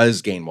sudden it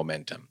does gain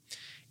momentum.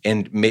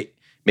 And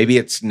maybe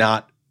it's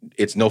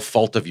no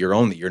fault of your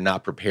own that you're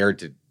not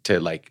prepared to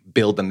like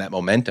build on that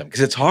momentum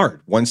because it's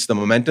hard. Once the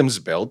momentum's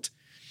built,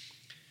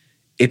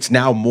 it's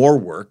now more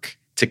work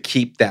to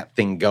keep that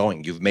thing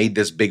going. You've made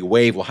this big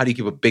wave. Well, how do you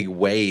keep a big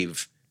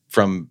wave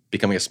from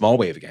becoming a small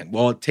wave again?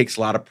 Well, it takes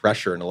a lot of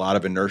pressure and a lot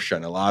of inertia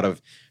and a lot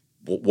of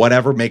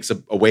whatever makes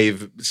a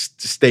wave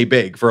stay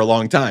big for a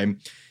long time.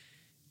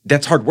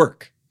 That's hard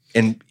work.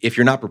 And if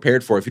you're not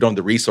prepared for it, if you don't have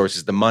the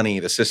resources, the money,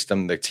 the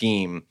system, the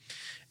team,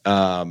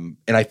 and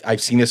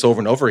I've seen this over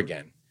and over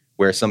again,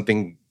 where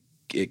something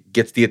it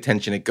gets the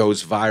attention, it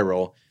goes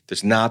viral.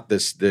 There's not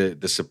the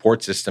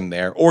support system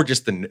there, or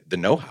just the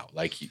know-how.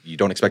 Like you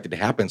don't expect it to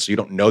happen, so you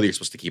don't know that you're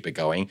supposed to keep it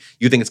going.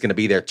 You think it's going to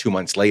be there 2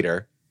 months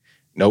later.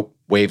 Nope,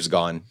 wave's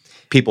gone.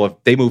 People,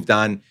 they moved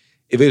on.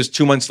 If it was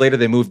 2 months later,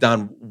 they moved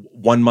on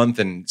 1 month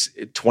and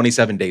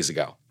 27 days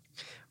ago.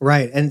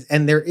 Right.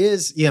 And there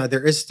is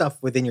stuff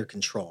within your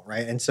control,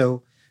 right? And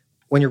so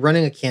when you're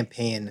running a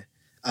campaign,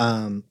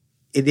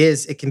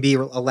 it can be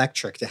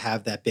electric to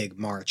have that big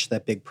march,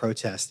 that big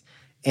protest.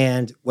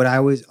 And what I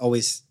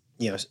always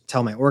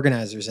tell my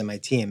organizers and my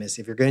team is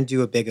if you're going to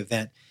do a big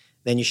event,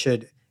 then you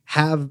should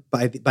have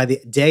by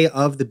the day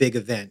of the big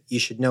event, you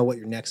should know what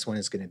your next one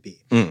is going to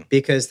be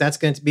because that's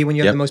going to be when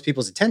you have the most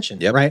people's attention,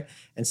 right?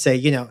 And say,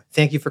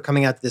 thank you for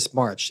coming out to this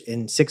march.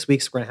 In 6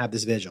 weeks, we're going to have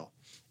this vigil.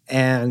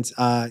 And,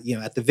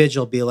 at the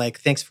vigil, be like,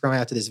 thanks for coming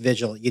out to this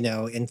vigil.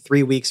 In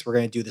 3 weeks, we're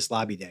going to do this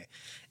lobby day.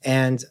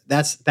 And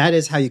that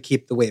is how you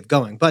keep the wave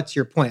going. But to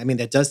your point, I mean,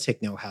 that does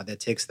take know-how. That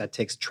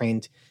takes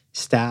trained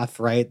staff,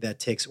 right? That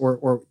takes,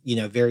 or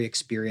very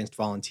experienced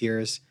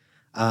volunteers.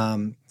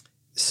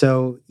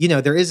 So,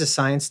 there is a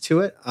science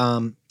to it.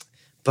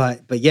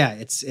 But yeah,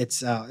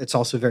 it's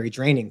also very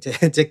draining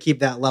to keep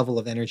that level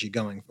of energy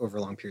going over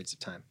long periods of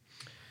time.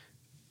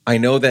 I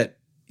know that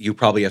you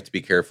probably have to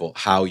be careful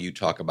how you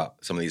talk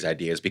about some of these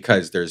ideas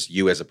because there's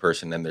you as a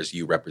person and there's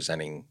you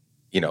representing,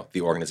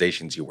 the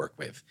organizations you work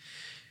with.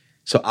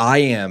 So I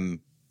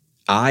am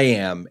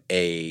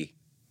a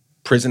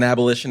prison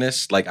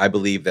abolitionist. Like I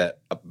believe that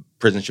a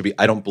prison should be,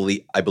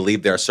 I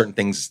believe there are certain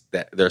things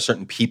there are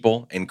certain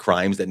people and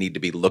crimes that need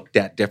to be looked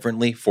at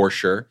differently for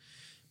sure.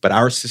 But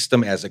our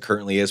system as it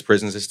currently is,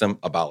 prison system,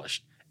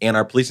 abolished. And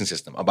our policing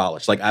system,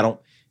 abolished. Like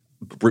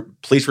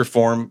police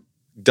reform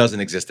doesn't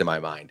exist in my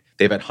mind.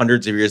 They've had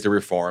hundreds of years to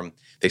reform.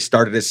 They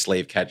started as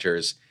slave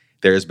catchers.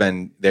 There has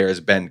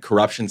been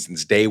corruption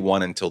since day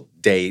one until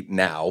day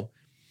now.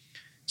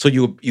 So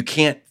you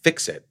can't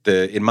fix it.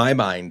 In my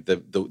mind,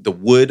 the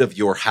wood of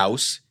your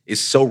house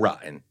is so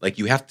rotten. Like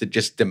you have to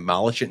just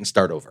demolish it and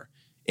start over.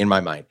 In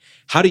my mind,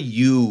 how do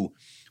you,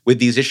 with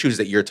these issues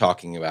that you're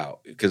talking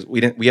about, because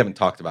we haven't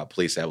talked about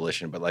police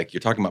abolition, but like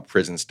you're talking about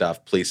prison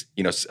stuff, police,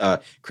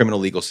 criminal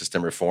legal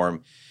system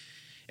reform.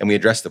 And we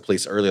addressed the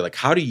police earlier. Like,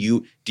 how do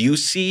you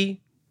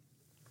see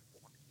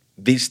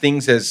these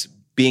things as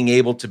being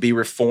able to be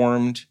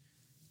reformed?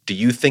 Do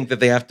you think that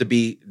they have to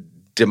be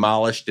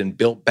demolished and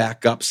built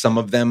back up? Some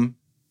of them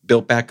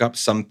built back up,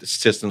 some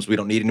systems we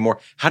don't need anymore.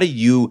 How do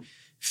you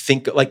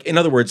think, like, in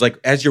other words, like,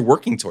 as you're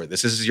working toward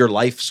this is your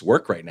life's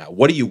work right now.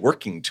 What are you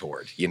working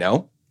toward, you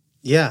know?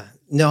 Yeah,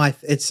 no,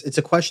 it's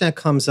a question that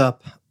comes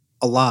up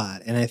a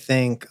lot. And I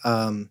think,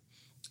 the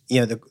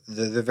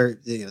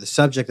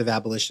subject of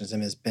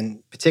abolitionism has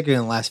been,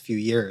 particularly in the last few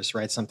years,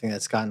 right, something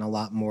that's gotten a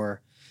lot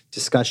more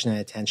discussion and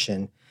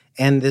attention.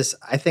 And this,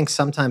 I think,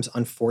 sometimes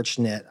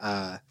unfortunate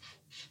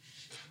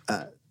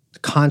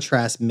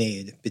contrast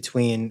made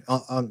between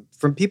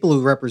from people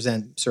who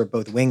represent sort of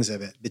both wings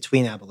of it,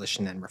 between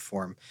abolition and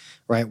reform,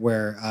 right?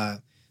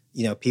 Where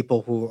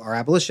people who are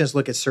abolitionists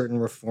look at certain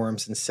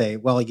reforms and say,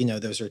 well,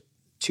 those are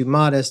too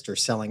modest or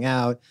selling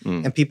out,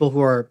 and people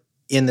who are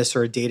in the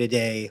sort of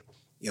day-to-day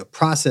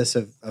process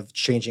of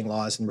changing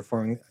laws and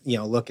reforming,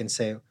 look and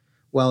say,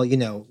 well,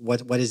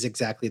 what is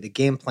exactly the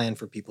game plan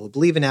for people who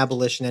believe in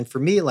abolition? And for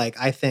me, like,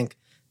 I think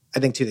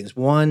two things.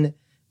 One,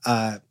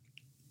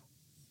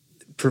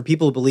 for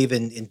people who believe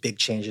in big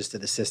changes to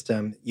the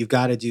system, you've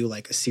got to do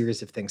like a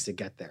series of things to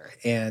get there.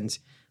 And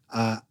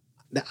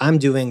I'm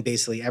doing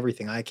basically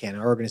everything I can.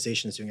 Our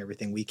organization is doing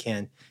everything we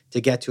can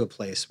to get to a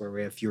place where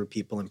we have fewer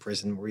people in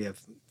prison, where we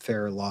have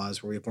fairer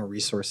laws, where we have more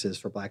resources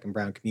for Black and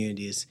brown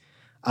communities.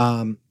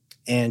 And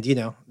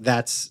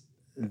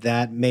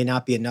that may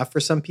not be enough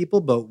for some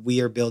people, but we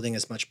are building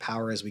as much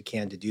power as we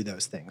can to do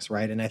those things,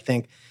 right? And I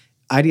think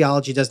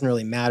ideology doesn't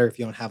really matter if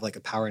you don't have like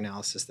a power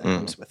analysis that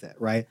comes with it,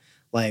 right?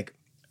 Like,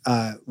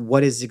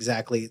 what is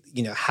exactly,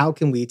 how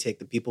can we take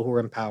the people who are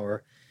in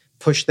power,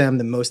 push them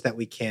the most that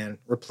we can,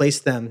 replace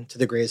them to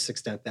the greatest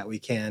extent that we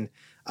can,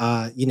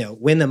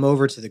 win them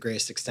over to the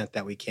greatest extent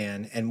that we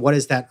can, and what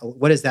does that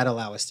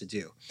allow us to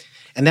do?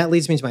 And that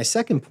leads me to my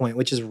second point,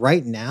 which is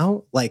right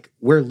now, like,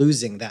 we're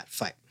losing that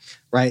fight,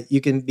 right? You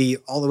can be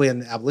all the way on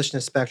the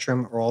abolitionist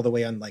spectrum or all the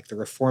way on like the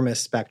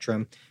reformist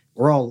spectrum.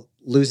 We're all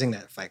losing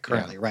that fight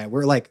currently, right?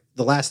 We're like,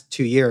 the last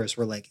 2 years,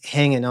 we're like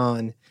hanging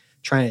on,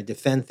 trying to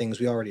defend things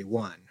we already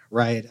won,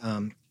 right?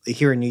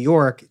 Here in New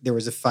York, there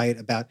was a fight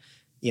about,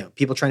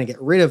 people trying to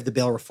get rid of the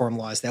bail reform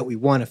laws that we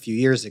won a few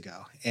years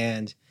ago.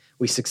 And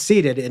we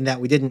succeeded in that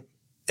we didn't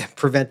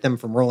prevent them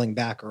from rolling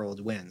back our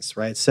old wins,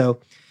 right? So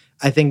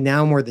I think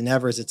now more than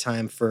ever is a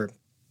time for,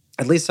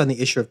 at least on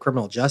the issue of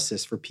criminal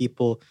justice, for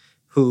people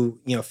who,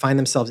 find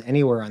themselves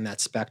anywhere on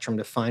that spectrum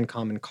to find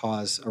common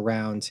cause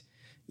around,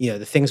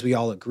 the things we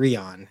all agree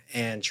on,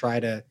 and try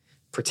to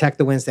protect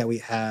the wins that we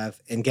have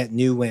and get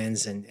new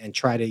wins, and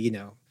try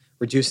to,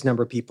 reduce the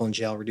number of people in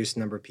jail, reduce the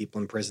number of people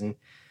in prison.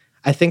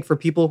 I think for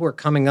people who are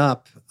coming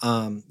up,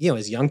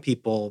 as young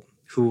people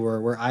who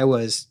were where I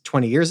was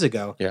 20 years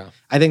ago,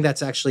 I think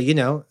that's actually,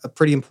 a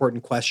pretty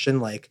important question.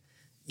 Like,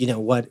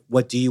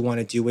 what do you want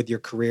to do with your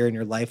career and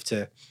your life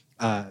to,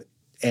 and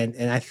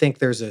I think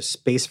there's a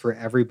space for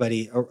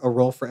everybody, a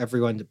role for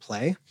everyone to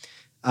play.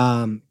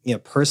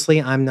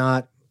 Personally, I'm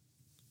not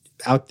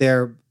out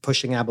there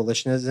pushing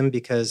abolitionism,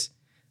 because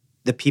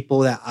the people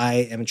that I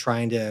am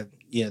trying to,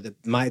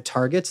 my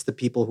targets, the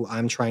people who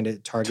I'm trying to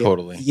target,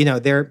 totally,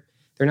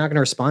 they're not going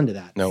to respond to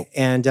that. No.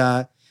 And,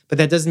 but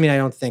that doesn't mean I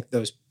don't think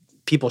those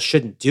people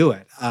shouldn't do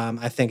it.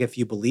 I think if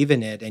you believe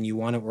in it and you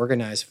want to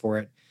organize for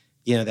it,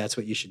 that's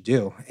what you should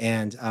do.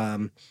 And,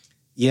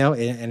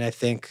 and I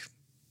think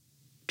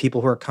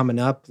people who are coming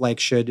up, like,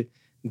 should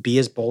be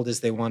as bold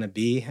as they want to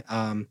be.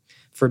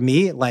 For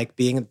me, like,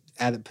 being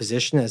at a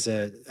position as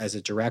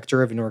a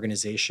director of an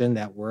organization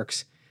that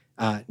works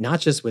not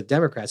just with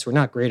Democrats, who are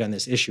not great on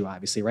this issue,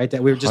 obviously, right?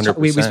 That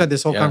we spent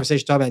this whole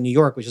conversation talking about New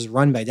York, which is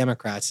run by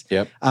Democrats.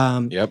 Yep.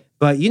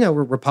 But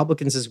we're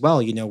Republicans as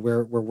well.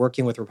 We're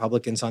working with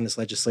Republicans on this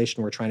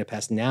legislation we're trying to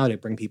pass now to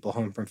bring people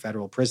home from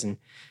federal prison,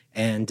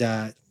 and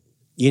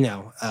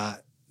even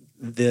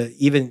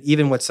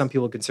what some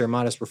people consider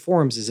modest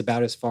reforms is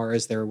about as far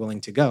as they're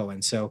willing to go.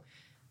 And so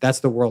that's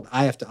the world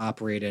I have to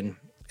operate in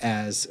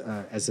as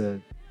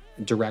a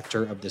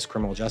director of this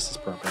criminal justice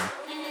program.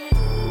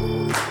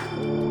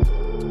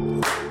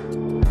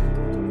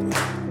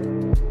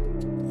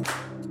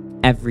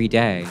 Every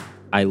day,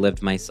 I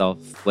lived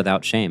myself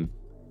without shame.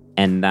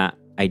 And that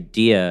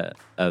idea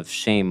of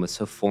shame was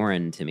so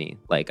foreign to me.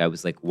 Like, I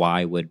was like,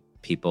 why would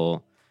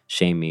people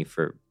shame me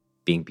for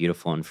being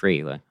beautiful and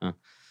free? Like, huh?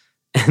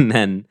 And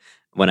then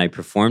when I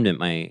performed at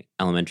my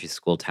elementary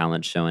school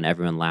talent show and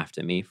everyone laughed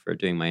at me for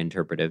doing my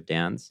interpretive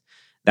dance,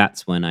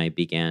 that's when I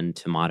began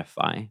to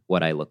modify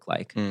what I look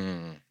like.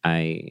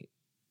 I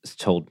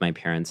told my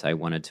parents I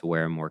wanted to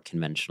wear more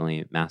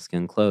conventionally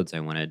masculine clothes.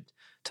 I wanted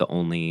to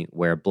only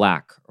wear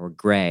black or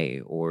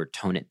gray or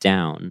tone it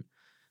down.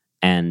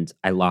 And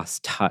I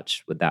lost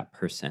touch with that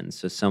person.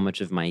 So much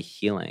of my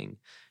healing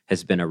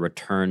has been a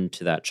return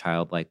to that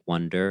childlike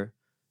wonder,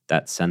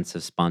 that sense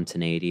of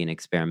spontaneity and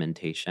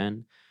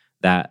experimentation,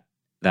 that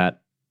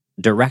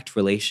direct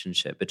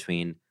relationship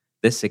between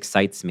this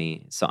excites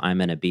me, so I'm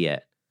going to be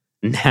it.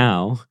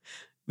 Now,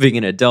 being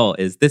an adult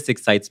is this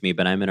excites me,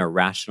 but I'm going to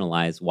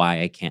rationalize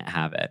why I can't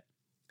have it.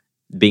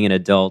 Being an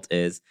adult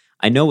is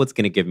I know what's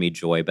going to give me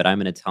joy, but I'm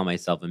going to tell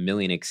myself a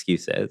million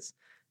excuses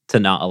to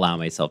not allow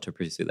myself to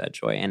pursue that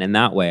joy. And in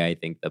that way, I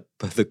think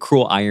the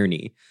cruel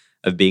irony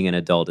of being an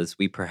adult is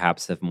we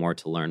perhaps have more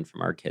to learn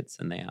from our kids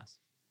than they us.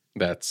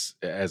 That's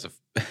as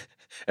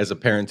a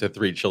parent to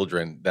 3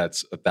 children,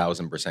 that's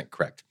 1,000%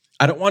 correct.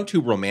 I don't want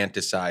to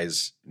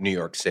romanticize New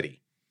York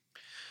City,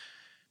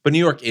 but New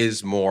York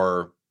is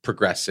more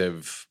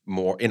progressive,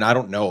 more, and I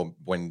don't know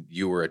when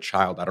you were a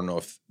child, I don't know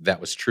if that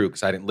was true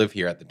because I didn't live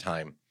here at the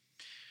time.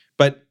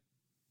 But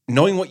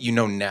knowing what you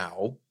know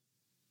now,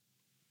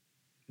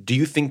 do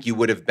you think you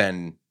would have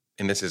been,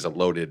 and this is a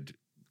loaded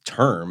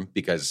term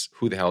because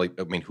who's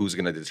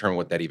going to determine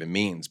what that even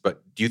means,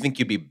 but do you think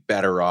you'd be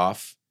better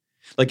off,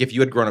 like if you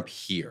had grown up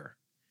here,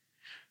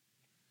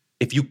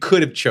 if you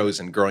could have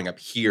chosen growing up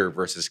here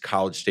versus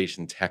College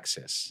Station,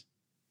 Texas?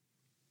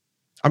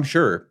 I'm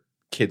sure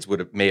kids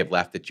may have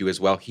laughed at you as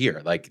well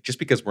here. Like, just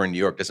because we're in New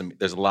York doesn't,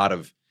 there's a lot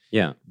of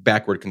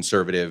backward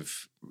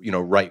conservative,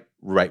 right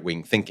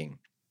wing thinking.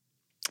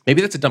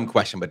 Maybe that's a dumb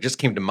question, but it just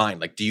came to mind.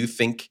 Like, do you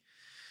think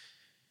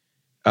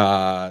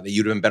that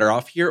you'd have been better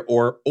off here,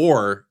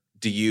 or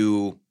do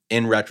you,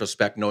 in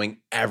retrospect,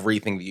 knowing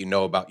everything that you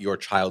know about your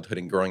childhood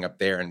and growing up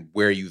there and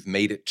where you've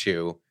made it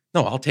to,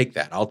 no, I'll take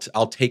that.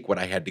 I'll take what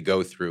I had to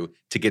go through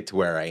to get to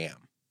where I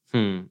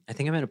am. I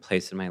think I'm at a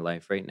place in my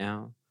life right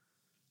now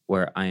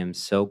where I am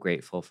so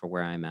grateful for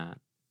where I'm at,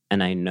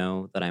 and I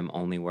know that I'm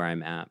only where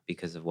I'm at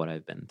because of what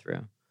I've been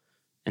through.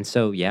 And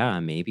so, yeah,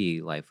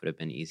 maybe life would have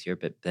been easier,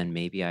 but then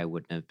maybe I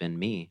wouldn't have been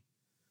me.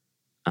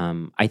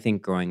 I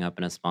think growing up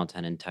in a small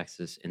town in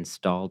Texas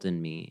installed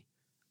in me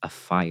a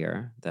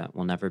fire that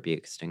will never be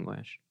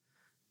extinguished.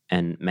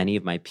 And many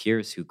of my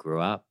peers who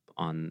grew up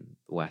on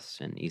the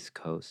West and East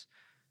Coast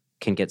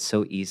can get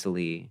so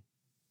easily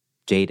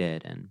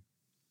jaded and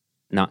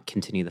not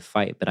continue the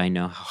fight. But I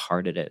know how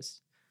hard it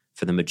is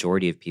for the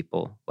majority of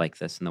people like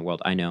this in the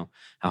world. I know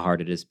how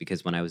hard it is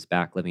because when I was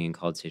back living in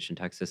College Station,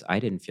 Texas, I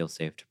didn't feel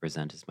safe to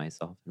present as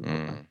myself.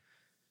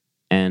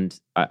 And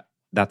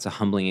that's a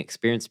humbling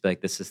experience. But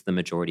like, this is the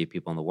majority of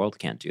people in the world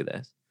can't do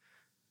this.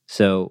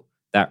 So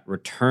that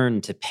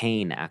return to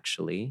pain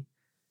actually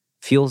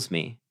fuels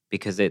me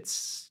because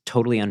it's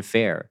totally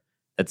unfair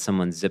that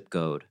someone's zip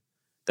code,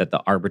 that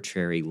the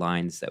arbitrary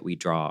lines that we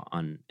draw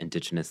on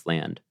indigenous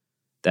land,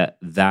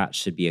 that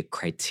should be a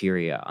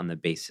criteria on the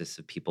basis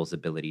of people's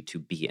ability to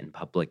be in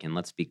public. And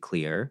let's be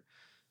clear,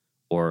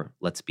 or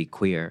let's be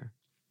queer,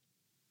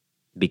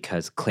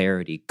 because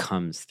clarity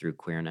comes through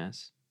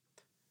queerness.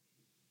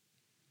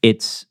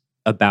 It's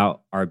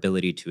about our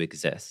ability to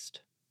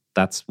exist.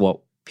 That's what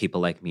people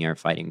like me are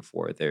fighting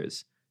for.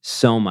 There's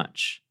so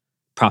much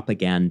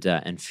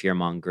propaganda and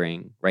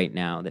fear-mongering right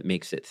now that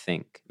makes you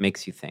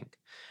think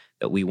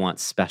that we want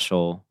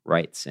special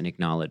rights and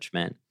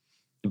acknowledgement.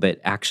 But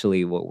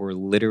actually, what we're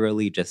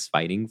literally just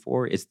fighting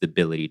for is the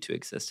ability to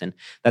exist. And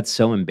that's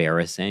so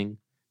embarrassing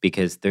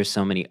because there's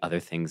so many other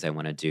things I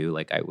want to do.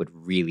 Like, I would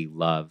really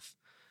love,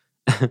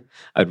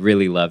 I'd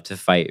really love to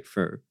fight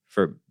for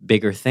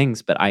bigger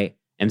things, but I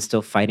am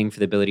still fighting for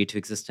the ability to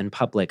exist in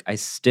public. I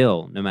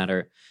still, no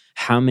matter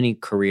how many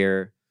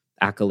career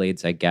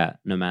accolades I get,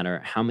 no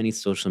matter how many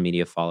social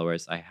media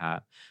followers I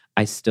have,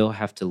 I still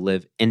have to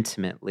live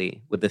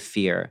intimately with the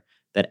fear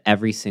that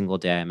every single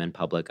day I'm in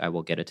public, I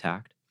will get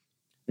attacked.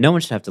 No one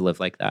should have to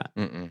live like that.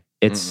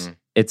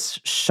 It's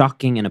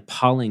shocking and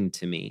appalling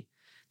to me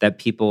that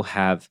people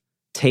have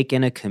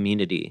taken a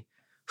community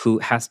who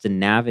has to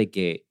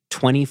navigate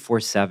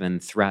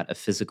 24/7 threat of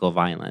physical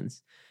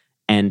violence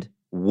and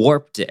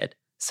warped it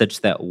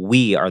such that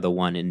we are the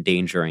one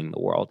endangering the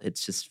world.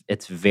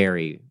 It's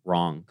very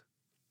wrong.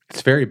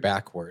 It's very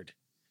backward.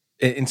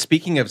 And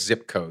speaking of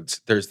zip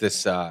codes, there's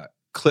this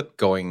clip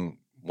going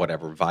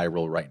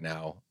viral right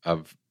now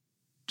of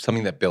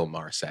something that Bill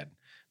Maher said.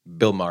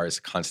 Bill Maher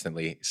is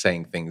constantly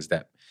saying things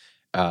that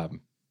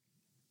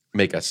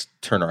make us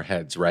turn our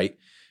heads, right?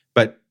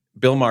 But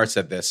Bill Maher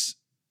said this: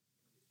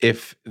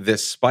 if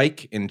this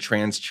spike in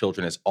trans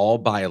children is all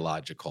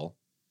biological,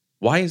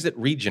 why is it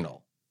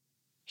regional?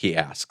 He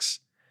asks.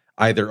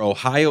 Either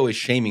Ohio is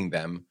shaming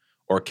them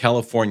or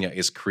California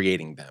is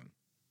creating them.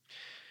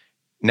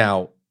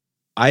 Now,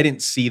 I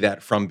didn't see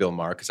that from Bill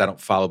Maher because I don't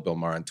follow Bill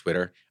Maher on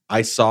Twitter.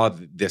 I saw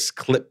this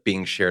clip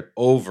being shared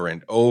over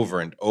and over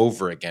and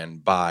over again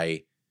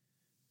by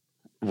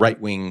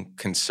right-wing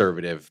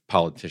conservative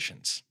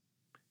politicians,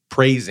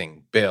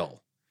 praising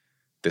Bill,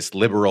 this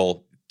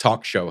liberal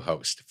talk show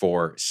host,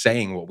 for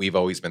saying what we've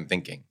always been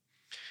thinking.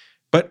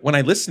 But when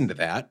I listened to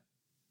that,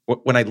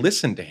 when I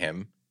listened to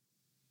him,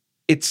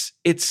 it's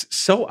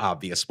so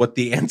obvious what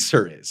the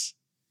answer is.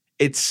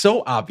 It's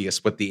so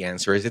obvious what the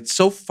answer is. It's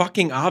so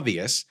fucking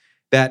obvious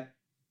that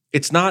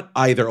it's not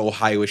either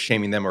Ohio is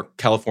shaming them or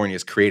California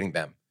is creating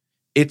them.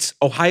 It's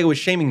Ohio is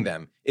shaming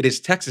them. It is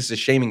Texas is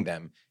shaming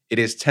them. It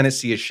is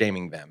Tennessee is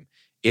shaming them.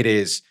 It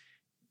is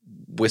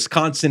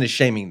Wisconsin is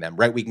shaming them,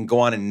 right? We can go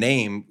on and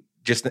name,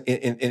 just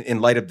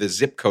in light of the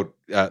zip code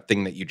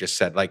thing that you just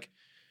said. Like,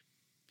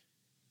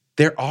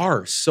 there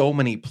are so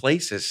many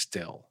places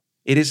still.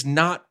 It is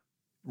not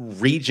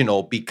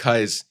regional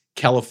because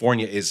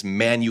California is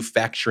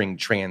manufacturing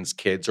trans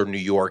kids, or New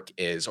York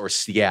is, or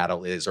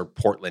Seattle is, or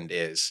Portland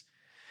is.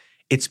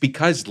 It's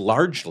because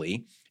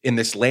largely in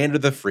this land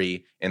of the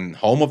free and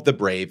home of the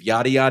brave,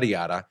 yada, yada,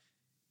 yada,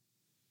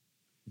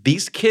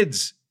 these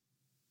kids,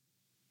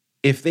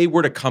 if they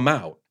were to come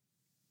out,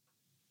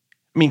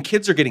 I mean,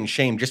 kids are getting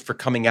shamed just for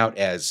coming out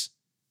as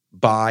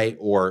bi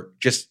or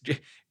just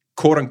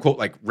quote unquote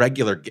like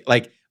regular,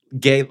 like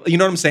gay. You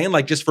know what I'm saying?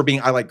 Like just for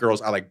being, I like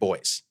girls, I like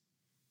boys.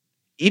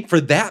 Even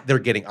for that, they're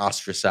getting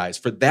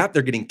ostracized. For that,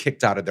 they're getting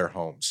kicked out of their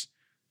homes.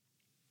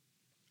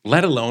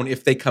 Let alone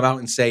if they come out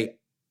and say,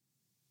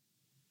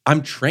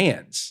 I'm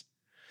trans.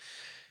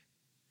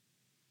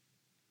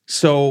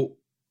 So,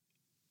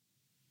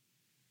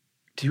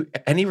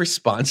 any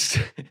response?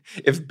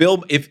 If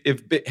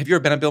have you ever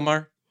been on Bill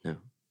Maher? No.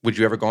 Would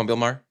you ever go on Bill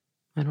Maher?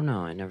 I don't know.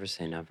 I never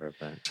say never,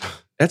 but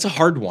that's a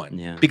hard one.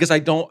 Yeah. Because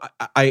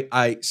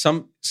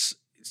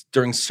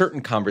during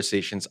certain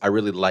conversations, I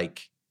really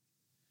like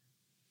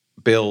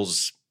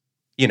Bill's,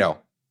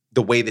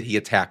 the way that he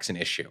attacks an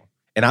issue.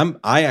 And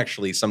I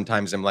actually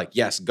sometimes am like,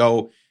 yes,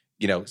 go,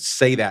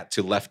 say that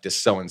to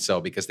leftist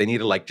so-and-so because they need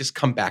to just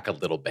come back a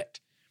little bit.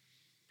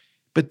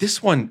 But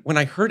this one, when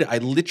I heard it, I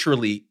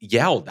literally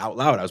yelled out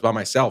loud. I was by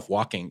myself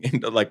walking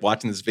and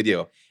watching this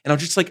video. And I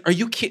was just like, are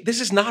you kidding? This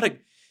is not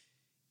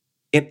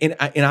and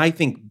I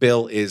think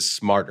Bill is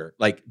smarter.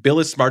 Bill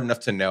is smart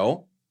enough to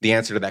know the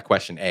answer to that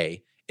question,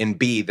 A, and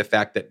B, the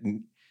fact that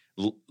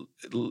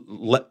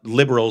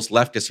liberals,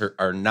 leftists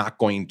are not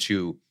going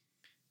to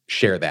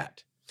share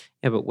that.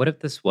 Yeah, but what if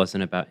this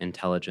wasn't about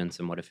intelligence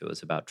and what if it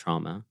was about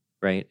trauma,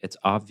 right? It's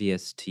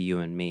obvious to you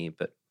and me,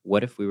 but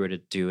what if we were to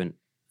do an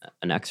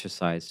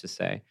exercise to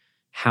say,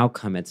 how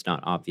come it's not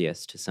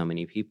obvious to so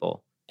many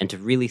people? And to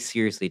really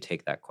seriously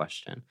take that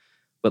question.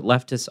 What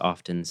leftists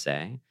often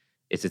say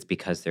is it's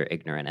because they're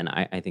ignorant. And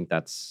I think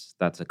that's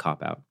a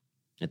cop-out.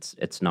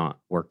 It's not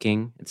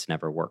working. It's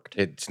never worked.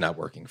 It's not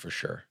working for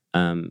sure.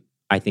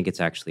 I think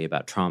it's actually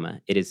about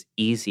trauma. It is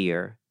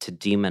easier to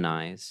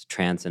demonize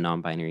trans and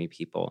non-binary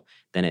people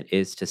than it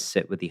is to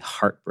sit with the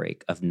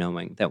heartbreak of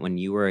knowing that when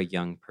you were a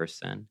young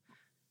person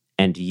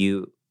and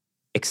you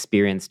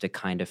experienced a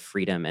kind of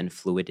freedom and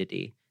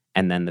fluidity,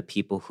 and then the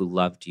people who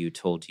loved you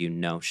told you,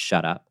 no,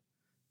 shut up.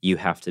 You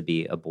have to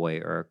be a boy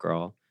or a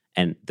girl.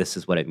 And this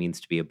is what it means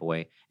to be a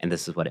boy. And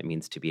this is what it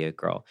means to be a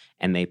girl.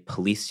 And they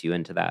police you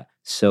into that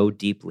so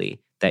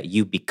deeply that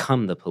you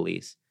become the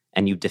police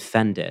and you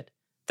defend it.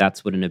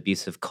 That's what an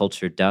abusive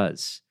culture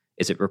does,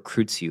 is it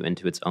recruits you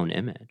into its own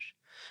image.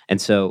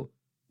 And so,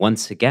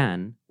 once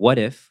again, what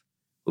if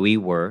we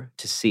were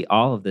to see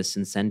all of this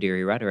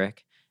incendiary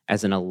rhetoric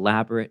as an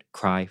elaborate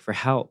cry for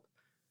help?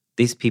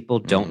 These people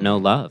don't know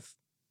love.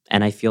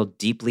 And I feel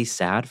deeply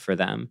sad for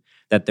them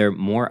that they're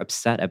more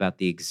upset about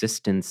the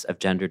existence of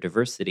gender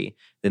diversity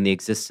than the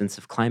existence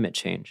of climate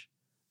change.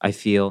 I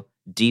feel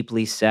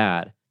deeply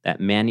sad that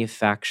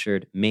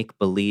manufactured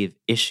make-believe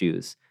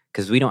issues,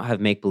 because we don't have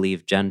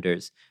make-believe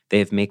genders, they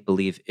have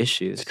make-believe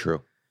issues. It's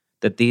true.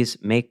 That these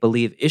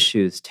make-believe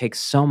issues take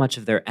so much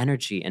of their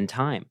energy and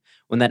time,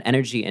 when that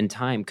energy and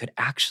time could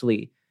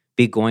actually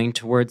be going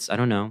towards, I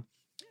don't know,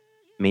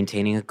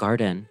 maintaining a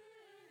garden,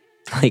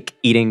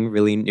 eating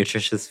really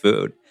nutritious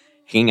food,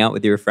 hanging out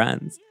with your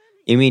friends.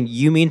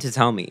 You mean to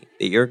tell me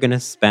that you're going to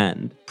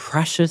spend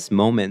precious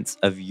moments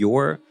of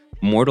your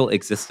mortal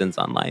existence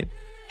on life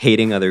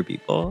hating other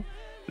people?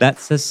 That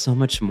says so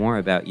much more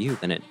about you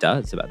than it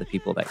does about the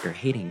people that you're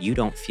hating. You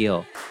don't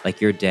feel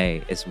like your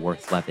day is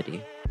worth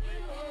levity.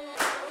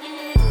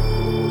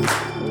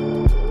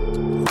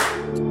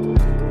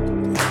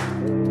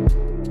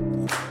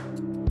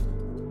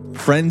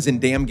 Friends and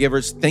damn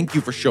givers, thank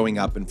you for showing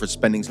up and for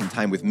spending some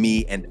time with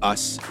me and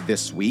us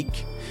this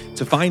week.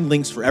 To find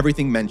links for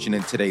everything mentioned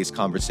in today's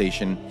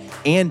conversation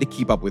and to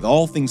keep up with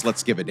all things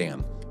Let's Give a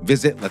Damn,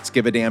 visit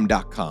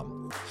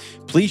letsgiveadamn.com.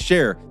 Please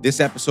share this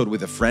episode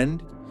with a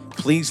friend.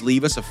 Please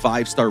leave us a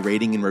 5-star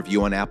rating and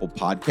review on Apple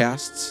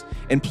Podcasts.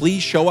 And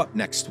please show up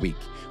next week.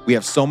 We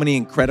have so many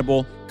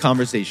incredible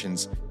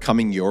conversations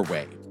coming your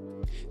way.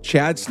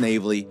 Chad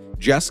Snavely,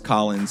 Jess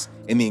Collins,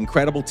 and the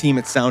incredible team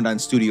at Sound On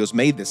Studios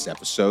made this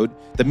episode.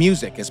 The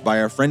music is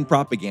by our friend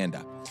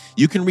Propaganda.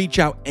 You can reach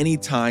out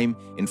anytime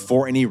and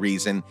for any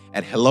reason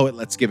at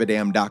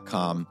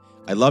hello@letsgiveadamn.com.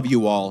 I love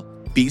you all.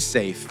 Be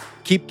safe.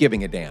 Keep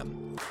giving a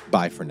damn.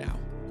 Bye for now.